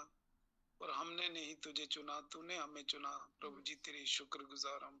दिया, और हमने नहीं तुझे चुना, तूने हमें चुना. प्रभु जी तेरी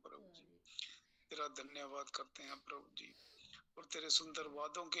शुक्रगुजार हम प्रभु जी. तेरा धन्यवाद करते हैं प्रभु जी, और तेरे सुंदर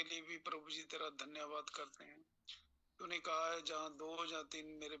वादों के लिए भी प्रभु जी तेरा धन्यवाद करते हैं. तूने कहा है जहाँ 2 या 3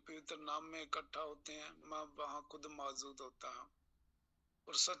 मेरे पवित्र नाम में इकट्ठा होते हैं, मैं वहाँ खुद मौजूद होता हूँ।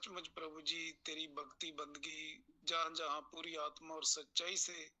 और सचमुच प्रभु जी, तेरी भक्ति बंदगी जहाँ जहाँ पूरी आत्मा और सच्चाई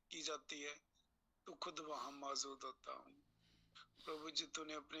से की जाती है, तू खुद वहाँ मौजूद होता हूँ। प्रभु जी,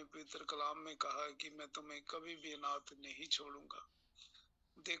 तूने अपने पवित्र कलाम में कहा है कि मैं तुम्हें कभी भी अनाथ नहीं छोड़ूंगा।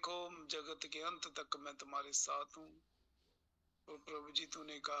 देखो, जगत के अंत तक मैं तुम्हारे साथ हूँ। और प्रभु जी,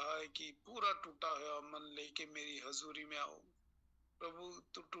 तूने कहा है कि पूरा टूटा हुआ मन लेके मेरी हजूरी में आओ। प्रभु,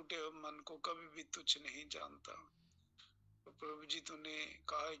 तू टूटे हुए मन को कभी भी तुच्छ नहीं जानता। तो प्रभु जी, तूने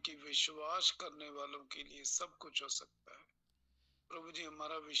कहा है कि विश्वास करने वालों के लिए सब कुछ हो सकता है। प्रभु जी,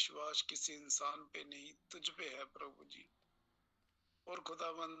 हमारा विश्वास किसी इंसान पे नहीं, तुझ पे है प्रभु जी। और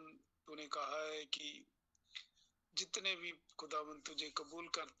खुदावंद, तूने कहा है कि जितने भी खुदावंद तुझे कबूल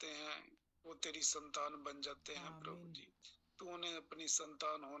करते हैं वो तेरी संतान बन जाते हैं प्रभु जी। तू उन्हें अपनी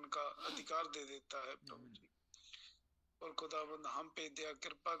संतान होने का अधिकार दे देता है प्रभु जी। और खुदावंद, हम पे दया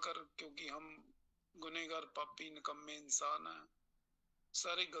कृपा कर, क्योंकि हम गुनहगार पापी निकम्मे इंसान हैं।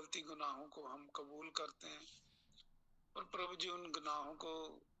 सारी गलती गुनाहों को हम कबूल करते हैं और प्रभु जी उन गुनाहों को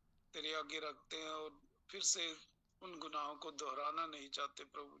तेरे आगे रखते हैं और फिर से उन गुनाहों को दोहराना नहीं चाहते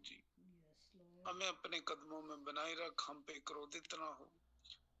प्रभु जी। हमें अपने कदमों में बनाए रख, हम पे क्रोधित ना हो।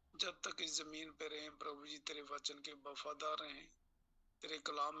 जब तक इस जमीन पे रहें प्रभु जी, तेरे वचन के वफादार रहें, तेरे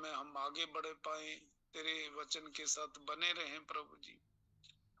कलाम में हम आगे बढ़े पाए, तेरे वचन के साथ बने रहें प्रभु जी।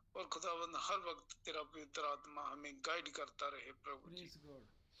 और खुदावंद, हर वक्त तेरा पवित्र आत्मा हमें गाइड करता रहे प्रभु जी।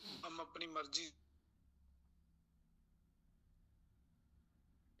 हम अपनी मर्जी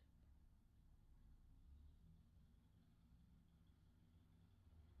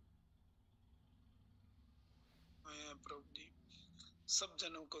में प्रभु जी, सब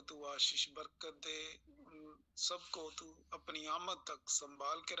जनों को तू आशीष बरकत दे। उन सबको तू अपनी आमद तक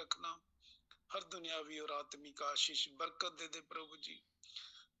संभाल के रखना। हर दुनियावी और आत्मिक आशीष बरकत दे दे प्रभु जी।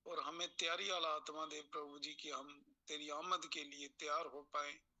 और हमें तैयारी वाला आत्मा दे प्रभु जी कि हम तेरी आमद के लिए तैयार हो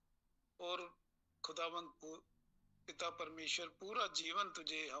पाए। और खुदावंद पिता परमेश्वर, पूरा जीवन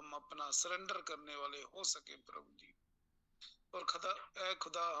तुझे हम अपना सरेंडर करने वाले हो सके प्रभु जी। और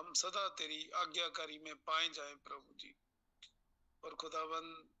खुदा, हम सदा तेरी आज्ञाकारी में पाए जाएं प्रभु जी। और खुदावंद,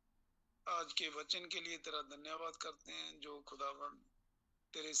 आज के वचन के लिए तेरा धन्यवाद करते हैं जो खुदावंद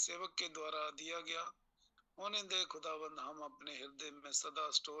तेरे सेवक के द्वारा दिया गया। होने दे खुदावंद, हम अपने हृदय में सदा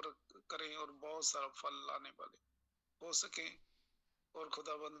स्टोर करें और बहुत सारा फल लाने वाले हो सके। और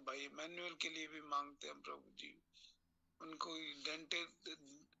खुदावंद, भाई मैनुअल के लिए भी मांगते हैं प्रभु जी। उनको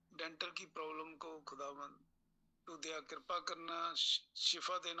डेंटल की प्रॉब्लम को खुदावंद तू दया कृपा करना,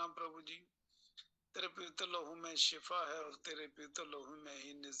 शिफा देना प्रभु जी। तेरे पवित्र लहू में शिफा है और तेरे पवित्र लहू में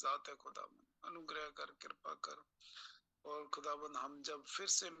ही निजात है खुदावंद। अनुग्रह कर, कृपा कर। और खुदावंद, हम जब फिर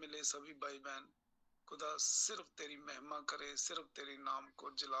से मिले सभी भाई बहन, खुदा सिर्फ तेरी महिमा करे, सिर्फ तेरे नाम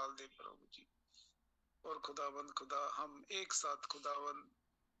को जलाल दे प्रभु जी। और खुदावंद, खुदा, हम एक साथ खुदावंद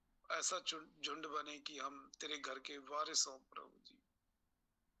ऐसा झुंड बने कि हम तेरे घर के वारिस हों प्रभु जी।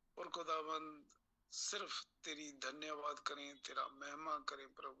 और खुदावंद, सिर्फ तेरी धन्यवाद करें, तेरा महिमा करें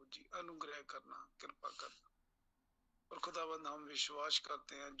प्रभु जी। अनुग्रह करना, कृपा करना। और खुदावंद, हम विश्वास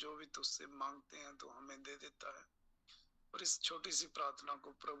करते हैं जो भी तुझसे मांगते हैं तो हमें दे देता है। और इस छोटी सी प्रार्थना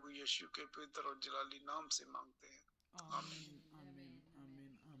को प्रभु यीशु के पवित्र और जलाली नाम से मांगते हैं। आमीन, आमीन,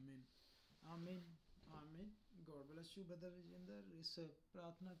 आमीन, आमीन, आमीन, आमीन। God bless you brother Rajendra. इस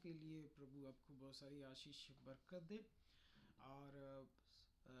प्रार्थना के लिए प्रभु आपको बहुत सारी आशीष बरकत दे। और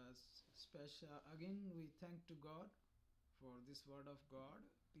special again we thank to God for this word of God,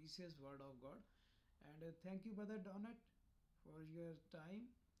 precious word of God. And thank you brother Donat for your time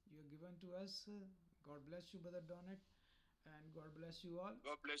you given to us. God bless you brother Donat, and God bless you all.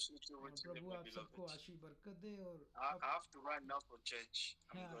 God bless you too. और प्रभु आप सबको आशीष बरकत दे। और I have to run now for church.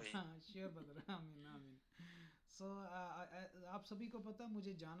 I'm going. Sure brother, आमीन, आमीन। सो आप सभी को पता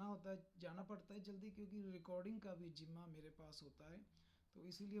मुझे जाना पड़ता है जल्दी, क्योंकि रिकॉर्डिंग का भी जिम्मा मेरे पास होता है। तो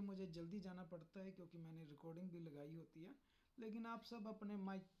इसीलिए मुझे जल्दी जाना पड़ता है, क्योंकि मैंने रिकॉर्डिंग भी लगाई होती है। लेकिन आप सब अपने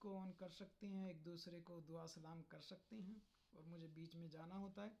माइक को ऑन कर सकते हैं, एक दूसरे को दुआ सलाम कर सकते हैं, और मुझे बीच में जाना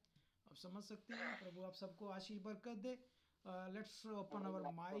होता है, आप समझ सकते हैं। प्रभु आप सबको आशीष बरकत दे। Let's open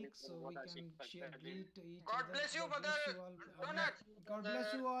our mic so we can share greet each God other. bless you, God bless you all. Donat. God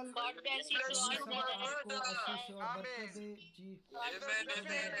bless you all. God bless you Bless all, you, परमेश्वर brother. आपको आशीष और Amen. बरकत दे जी।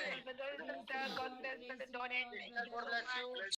 Amen. God bless you. God bless you. God bless you.